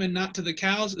to them and not to the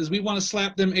cows is we want to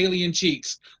slap them alien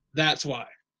cheeks. That's why.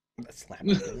 Slap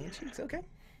alien cheeks, okay.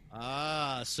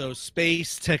 So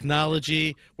space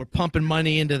technology, we're pumping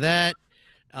money into that,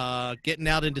 getting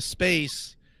out into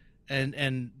space,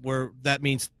 and that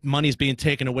means money's being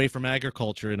taken away from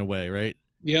agriculture in a way, right?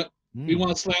 Yep. We want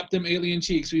to slap them alien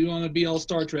cheeks. We want to be all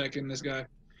Star Trek in this guy.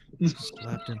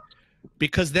 Slapped him.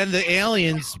 Because then the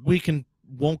aliens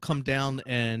won't come down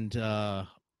and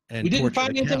we didn't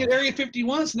find anything at Area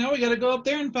 51, so now we got to go up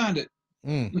there and find it.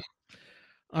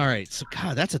 All right, so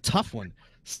God, that's a tough one.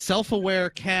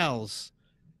 Self-aware cows.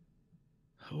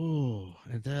 Oh,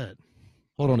 and that.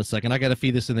 Hold on a second. I got to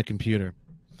feed this in the computer.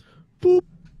 Boop,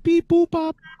 beep, boop,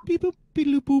 bop, beep, boop, beep,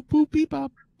 loop, boop, boop, beep,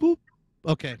 bop, boop.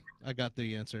 Okay, I got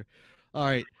the answer. All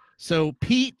right. So,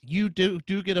 Pete, you do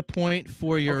get a point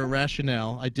for your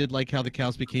rationale. I did like how the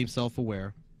cows became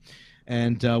self-aware.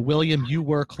 And, William, you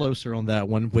were closer on that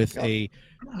one with a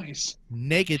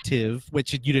negative,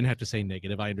 which you didn't have to say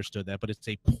negative. I understood that. But it's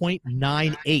a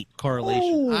 0.98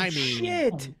 correlation. Oh,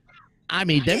 shit. I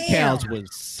mean, them cows was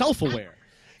self-aware.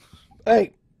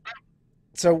 Hey,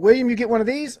 so, William, you get one of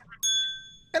these,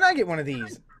 and I get one of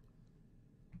these.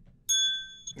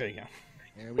 There you go.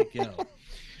 There we go.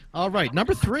 All right,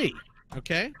 number 3.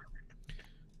 Okay,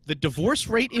 the divorce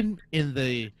rate in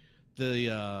the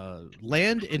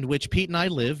land in which Pete and I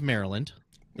live, Maryland.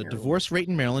 The divorce rate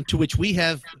in Maryland, to which we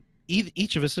have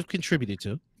each of us have contributed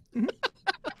to.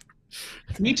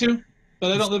 Me too,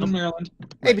 but I don't live in Maryland.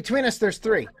 Hey, between us, there's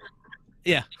 3.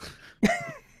 Yeah.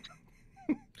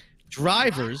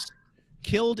 Drivers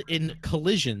killed in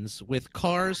collisions with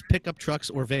cars, pickup trucks,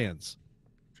 or vans.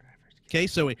 Okay,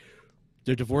 so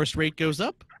the divorce rate goes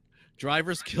up.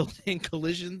 Drivers killed in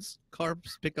collisions,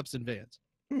 cars, pickups, and vans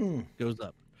goes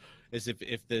up. As if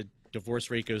the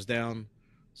divorce rate goes down,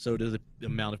 so does the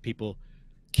amount of people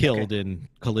killed in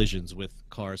collisions with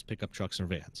cars, pickup trucks, or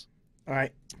vans. All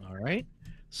right. All right.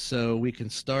 So we can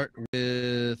start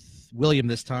with William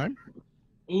this time.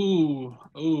 Ooh.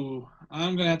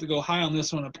 I'm going to have to go high on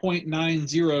this one, a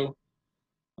 0.90.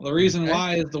 Well, the reason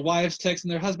why is the wives texting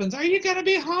their husbands, "Are you gonna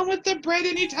be home with the bread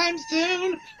anytime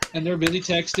soon?" And they're busy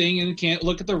texting and can't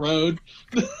look at the road.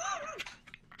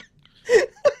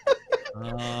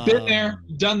 Been there,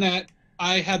 done that.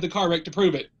 I had the car wreck to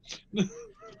prove it.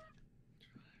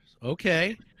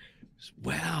 Okay.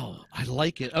 Wow, I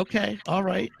like it. Okay, all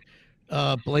right.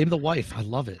 Blame the wife. I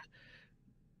love it.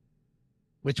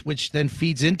 Which then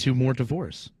feeds into more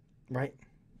divorce. Right.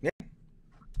 Yeah.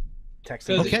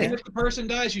 Because Okay. if the person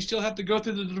dies, you still have to go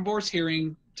through the divorce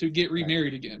hearing to get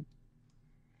remarried again.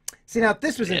 See, now, if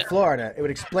this was in Florida, it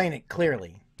would explain it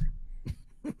clearly.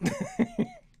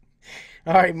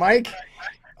 All right, Mike.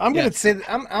 I'm gonna say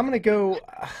I'm gonna go.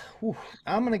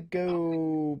 I'm gonna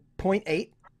go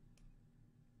 0.8.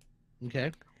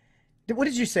 Okay. What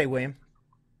did you say, William?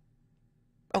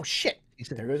 Oh shit!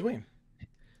 There goes William.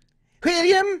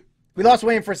 William, we lost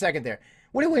William for a second there.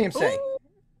 What did William say? Ooh,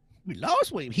 we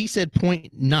lost William. He said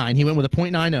 0.9. He went with a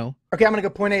 0.90. Okay, I'm gonna go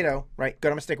 0.80. Right, good.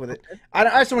 I'm gonna stick with it. I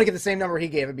just want to get the same number he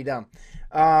gave. It'd be dumb.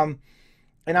 And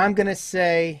I'm gonna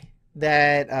say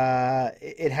that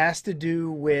it has to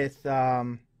do with.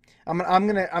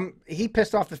 He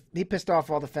pissed off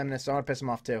all the feminists, so I'm gonna piss him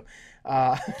off too.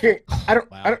 I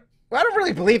don't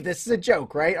really believe this. This is a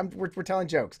joke, right? We're telling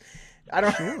jokes.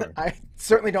 I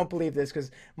certainly don't believe this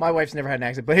because my wife's never had an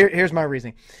accident. But here's my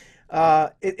reasoning.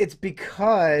 It's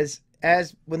because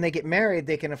when they get married,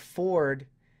 they can afford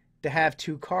to have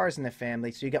 2 cars in the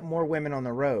family, so you got more women on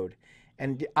the road,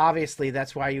 and obviously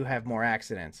that's why you have more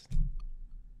accidents.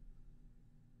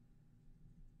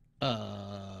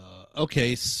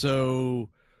 Okay, so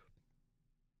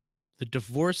the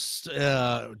divorce.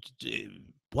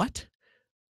 What?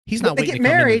 He's not. They waiting get to come in the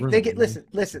married. room, They get right?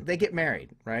 listen. They get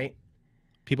married, right?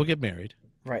 People get married.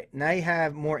 Right. Now you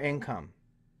have more income,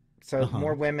 so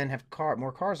more women have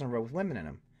more cars on the road with women in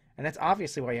them, and that's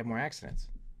obviously why you have more accidents.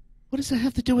 What does that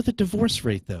have to do with the divorce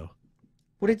rate, though?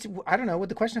 I don't know what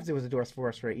the question has to do with the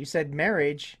divorce rate. You said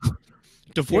marriage.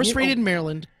 Divorce rate in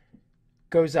Maryland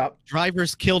goes up.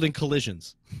 Drivers killed in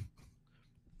collisions.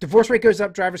 Divorce rate goes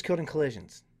up. Drivers killed in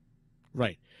collisions.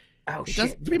 Right. Oh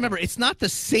shit! Remember, it's not the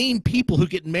same people who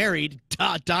get married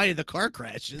die in the car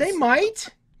crashes. They might.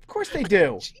 Of course they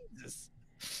do. Jesus.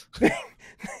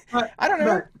 I don't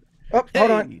know. Oh,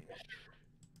 hold on.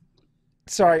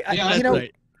 Sorry. Yeah, you know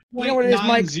what it is,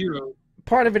 Mike? 0.90.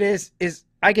 Part of it is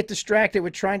I get distracted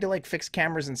with trying to fix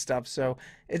cameras and stuff, so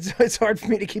it's hard for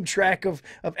me to keep track of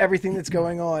everything that's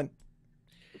going on.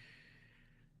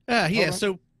 Yeah.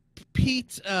 So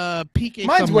Pete gave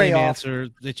Mine's some way lame off. answer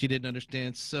that you didn't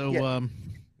understand. So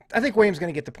I think William's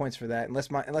going to get the points for that,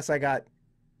 unless I got.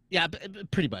 yeah,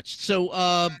 pretty much. So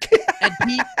and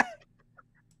Pete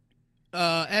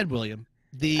and William,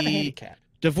 the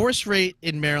divorce rate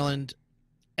in Maryland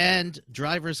and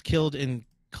drivers killed in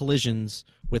collisions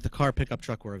with a car, pickup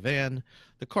truck, or a van,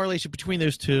 the correlation between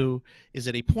those two is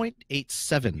at a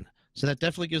 0.87. So that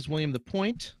definitely gives William the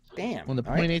point. Damn. On the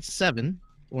 0.87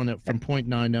 from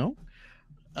 0.90.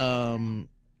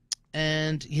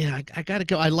 And yeah, I gotta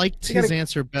go. I liked his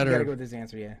answer better. You gotta go with his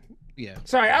answer, yeah. Yeah.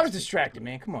 Sorry, I was distracted,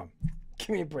 man. Come on. Give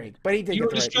me a break. But he did. You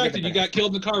were distracted. You got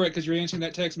killed in the car wreck because you're answering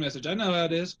that text message. I know how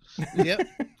it is. Yep.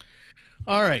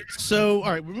 All right. So,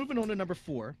 we're moving on to number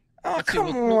 4. Oh,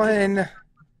 come on.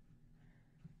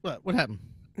 What happened?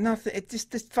 Nothing. It's just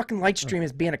this fucking light stream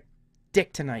is being a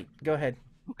dick tonight. Go ahead.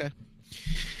 Okay.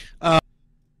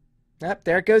 Yep,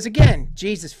 there it goes again.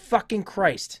 Jesus fucking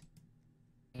Christ.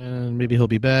 And maybe he'll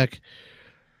be back.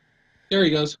 There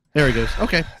he goes. There he goes.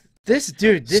 Okay. This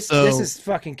is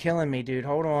fucking killing me, dude.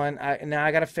 Hold on. Now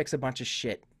I gotta fix a bunch of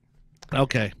shit.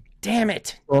 Okay. Damn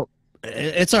it. Well,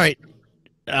 it's all right.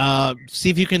 See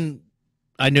if you can.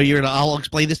 I know you're gonna. I'll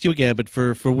explain this to you again, but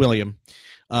for William,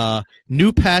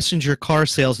 new passenger car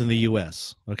sales in the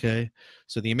U.S. Okay,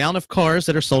 so the amount of cars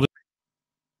that are sold.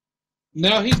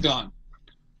 Now he's gone.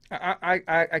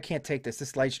 I can't take this.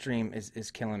 This light stream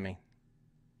is killing me.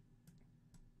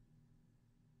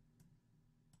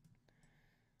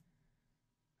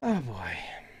 Oh boy.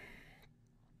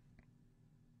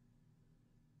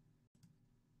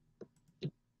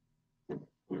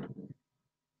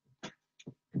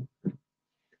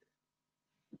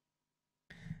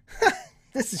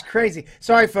 This is crazy.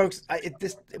 Sorry, folks.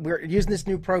 We're using this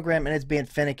new program and it's being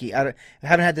finicky. I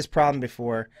haven't had this problem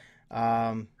before,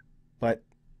 but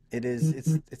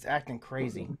it's acting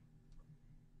crazy.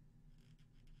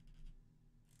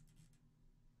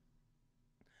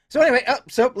 So anyway,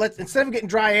 let's instead of getting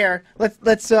dry air,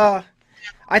 let's.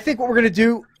 I think what we're gonna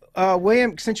do,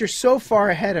 William, since you're so far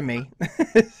ahead of me,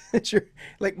 since you're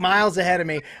like miles ahead of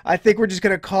me, I think we're just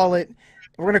gonna call it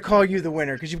We're going to call you the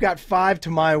winner because you've got 5 to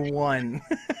my 1.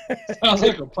 Sounds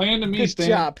like a plan to me, Good Stan.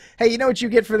 job. Hey, you know what you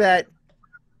get for that?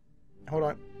 Hold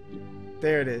on.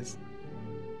 There it is.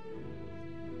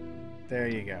 There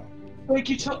you go. Thank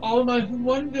you to all my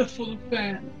wonderful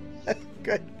fans.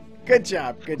 Good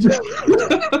job. Good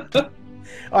job.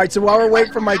 All right, so while we're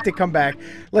waiting for Mike to come back,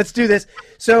 let's do this.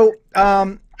 So,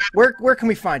 where can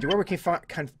we find you?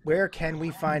 Where can we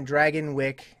find Dragon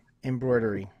Wyck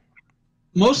Embroidery?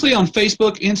 Mostly on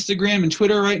Facebook, Instagram, and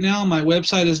Twitter right now. My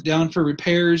website is down for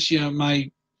repairs. You know,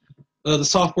 the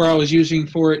software I was using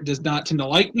for it does not tend to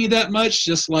like me that much,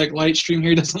 just like Lightstream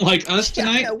here doesn't like us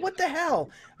tonight. Yeah, what the hell?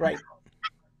 Right.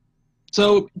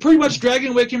 So pretty much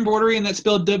Dragon Wyck Embroidery, and that's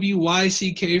spelled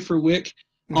W-Y-C-K for Wick,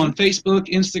 on Facebook,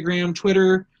 Instagram,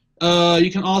 Twitter.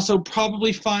 You can also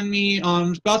probably find me on,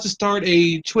 I'm about to start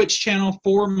a Twitch channel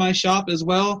for my shop as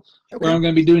well, where I'm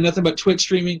going to be doing nothing but Twitch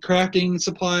streaming, crafting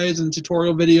supplies, and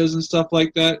tutorial videos and stuff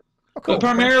like that. Oh, cool. But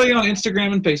primarily on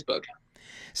Instagram and Facebook.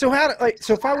 So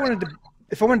if I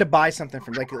wanted to buy something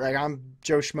from like I'm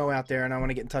Joe Schmo out there and I want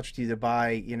to get in touch with you to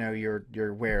buy, you know,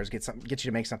 your wares, get you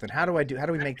to make something. How do we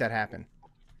make that happen?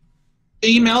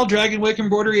 Email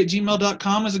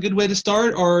dragonwyckembroidery@gmail.com is a good way to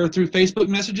start, or through Facebook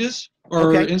messages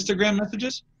or Instagram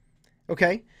messages.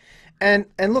 Okay. And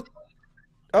look,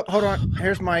 oh, hold on.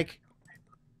 Here's Mike.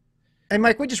 Hey,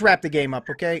 Mike, we just wrapped the game up,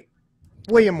 okay?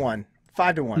 William won,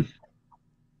 5-1.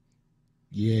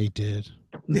 Yeah, he did.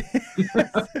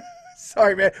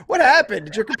 Sorry, man. What happened?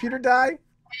 Did your computer die?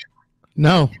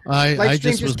 No, I Lightstream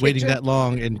just was kicked waiting you? that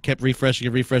long and kept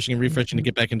refreshing to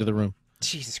get back into the room.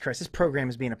 Jesus Christ, this program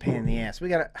is being a pain in the ass. I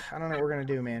don't know what we're going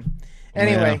to do, man.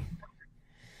 Anyway.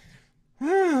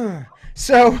 Yeah.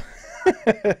 So,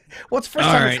 well, it's the first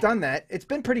time it's done that. It's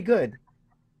been pretty good.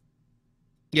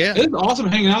 Yeah. It was awesome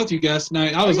hanging out with you guys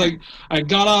tonight. I was like, I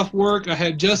got off work. I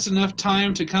had just enough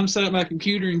time to come set up my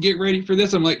computer and get ready for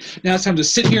this. I'm like, now it's time to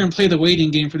sit here and play the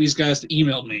waiting game for these guys to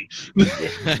email me.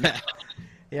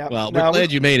 Yeah. Well, we're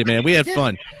glad you made it, man. We had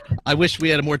fun. I wish we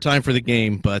had more time for the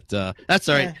game, but that's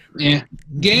all right. Yeah.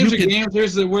 Games are games.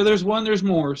 Where there's one, there's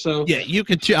more. So yeah, you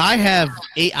could. I have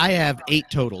 8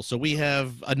 total. So we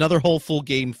have another whole full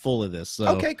game full of this. So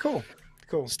okay, cool.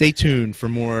 Stay tuned for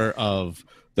more of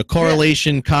the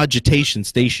correlation cogitation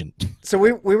station. So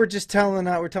we were just telling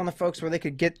the folks where they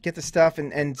could get the stuff,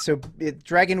 and so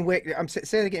Dragon Wyck.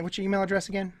 Say it again. What's your email address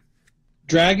again?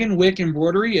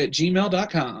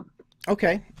 dragonwyckembroidery@gmail.com.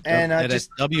 Okay, and just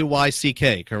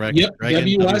WYCK, correct? Yep,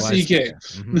 WYCK.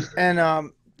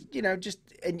 And you know, just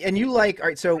and you all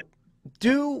right. So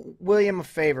do William a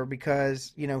favor,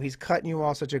 because you know he's cutting you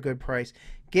all such a good price.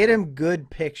 Get him good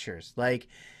pictures. Like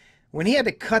when he had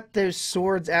to cut those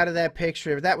swords out of that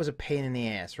picture, that was a pain in the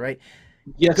ass, right?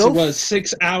 Yes, it was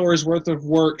 6 hours worth of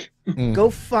work.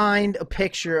 Go find a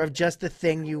picture of just the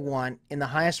thing you want in the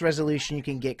highest resolution you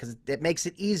can get, because it makes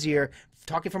it easier.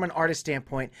 Talking from an artist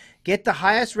standpoint, get the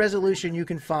highest resolution you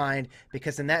can find,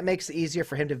 because then that makes it easier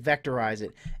for him to vectorize it.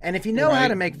 And if you know how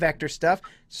to make vector stuff,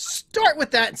 start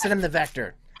with that and send him the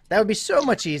vector. That would be so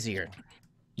much easier.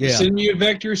 Yeah. Send me a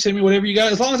vector, send me whatever you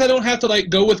got. As long as I don't have to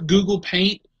like go with Google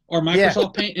Paint or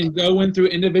Microsoft Paint and go in through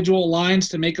individual lines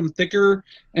to make them thicker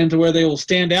and to where they will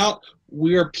stand out,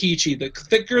 we are peachy. The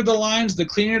thicker the lines, the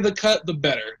cleaner the cut, the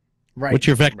better. Right. What's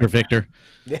your vector, Victor?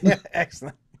 Yeah,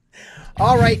 excellent.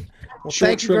 All right. Well,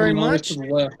 thank you very much.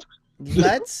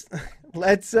 Let's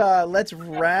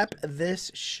wrap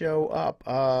this show up.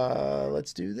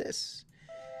 Let's do this.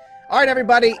 All right,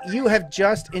 everybody, you have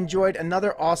just enjoyed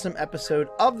another awesome episode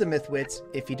of the MythWits.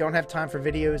 If you don't have time for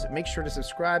videos, make sure to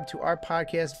subscribe to our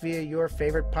podcast via your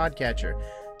favorite podcatcher.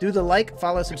 Do the like,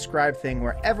 follow, subscribe thing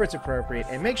wherever it's appropriate,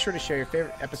 and make sure to share your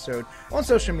favorite episode on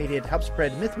social media to help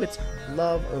spread MythWits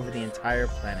love over the entire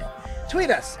planet. Tweet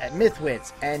us at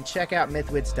MythWits and check out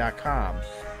MythWits.com.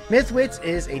 MythWits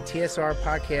is a TSR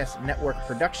Podcast Network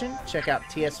production. Check out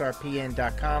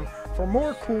TSRPN.com for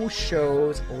more cool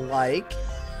shows like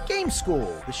Game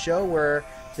School, the show where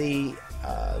they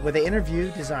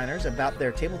interview designers about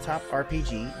their tabletop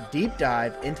RPG, deep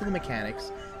dive into the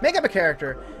mechanics, make up a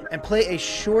character, and play a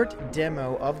short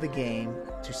demo of the game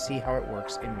to see how it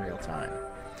works in real time.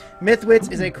 MythWits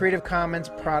is a Creative Commons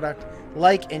product.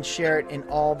 Like and share it in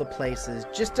all the places.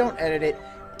 Just don't edit it,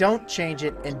 don't change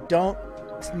it, and don't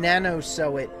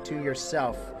nano-sew it to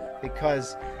yourself,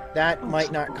 because that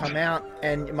might not come out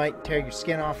and it might tear your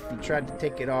skin off if you tried to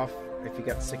take it off, if you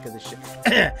got sick of the shit.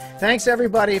 Thanks,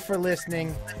 everybody, for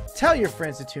listening. Tell your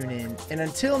friends to tune in. And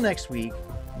until next week,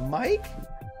 Mike?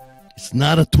 It's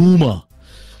not a tumor.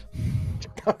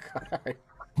 All right.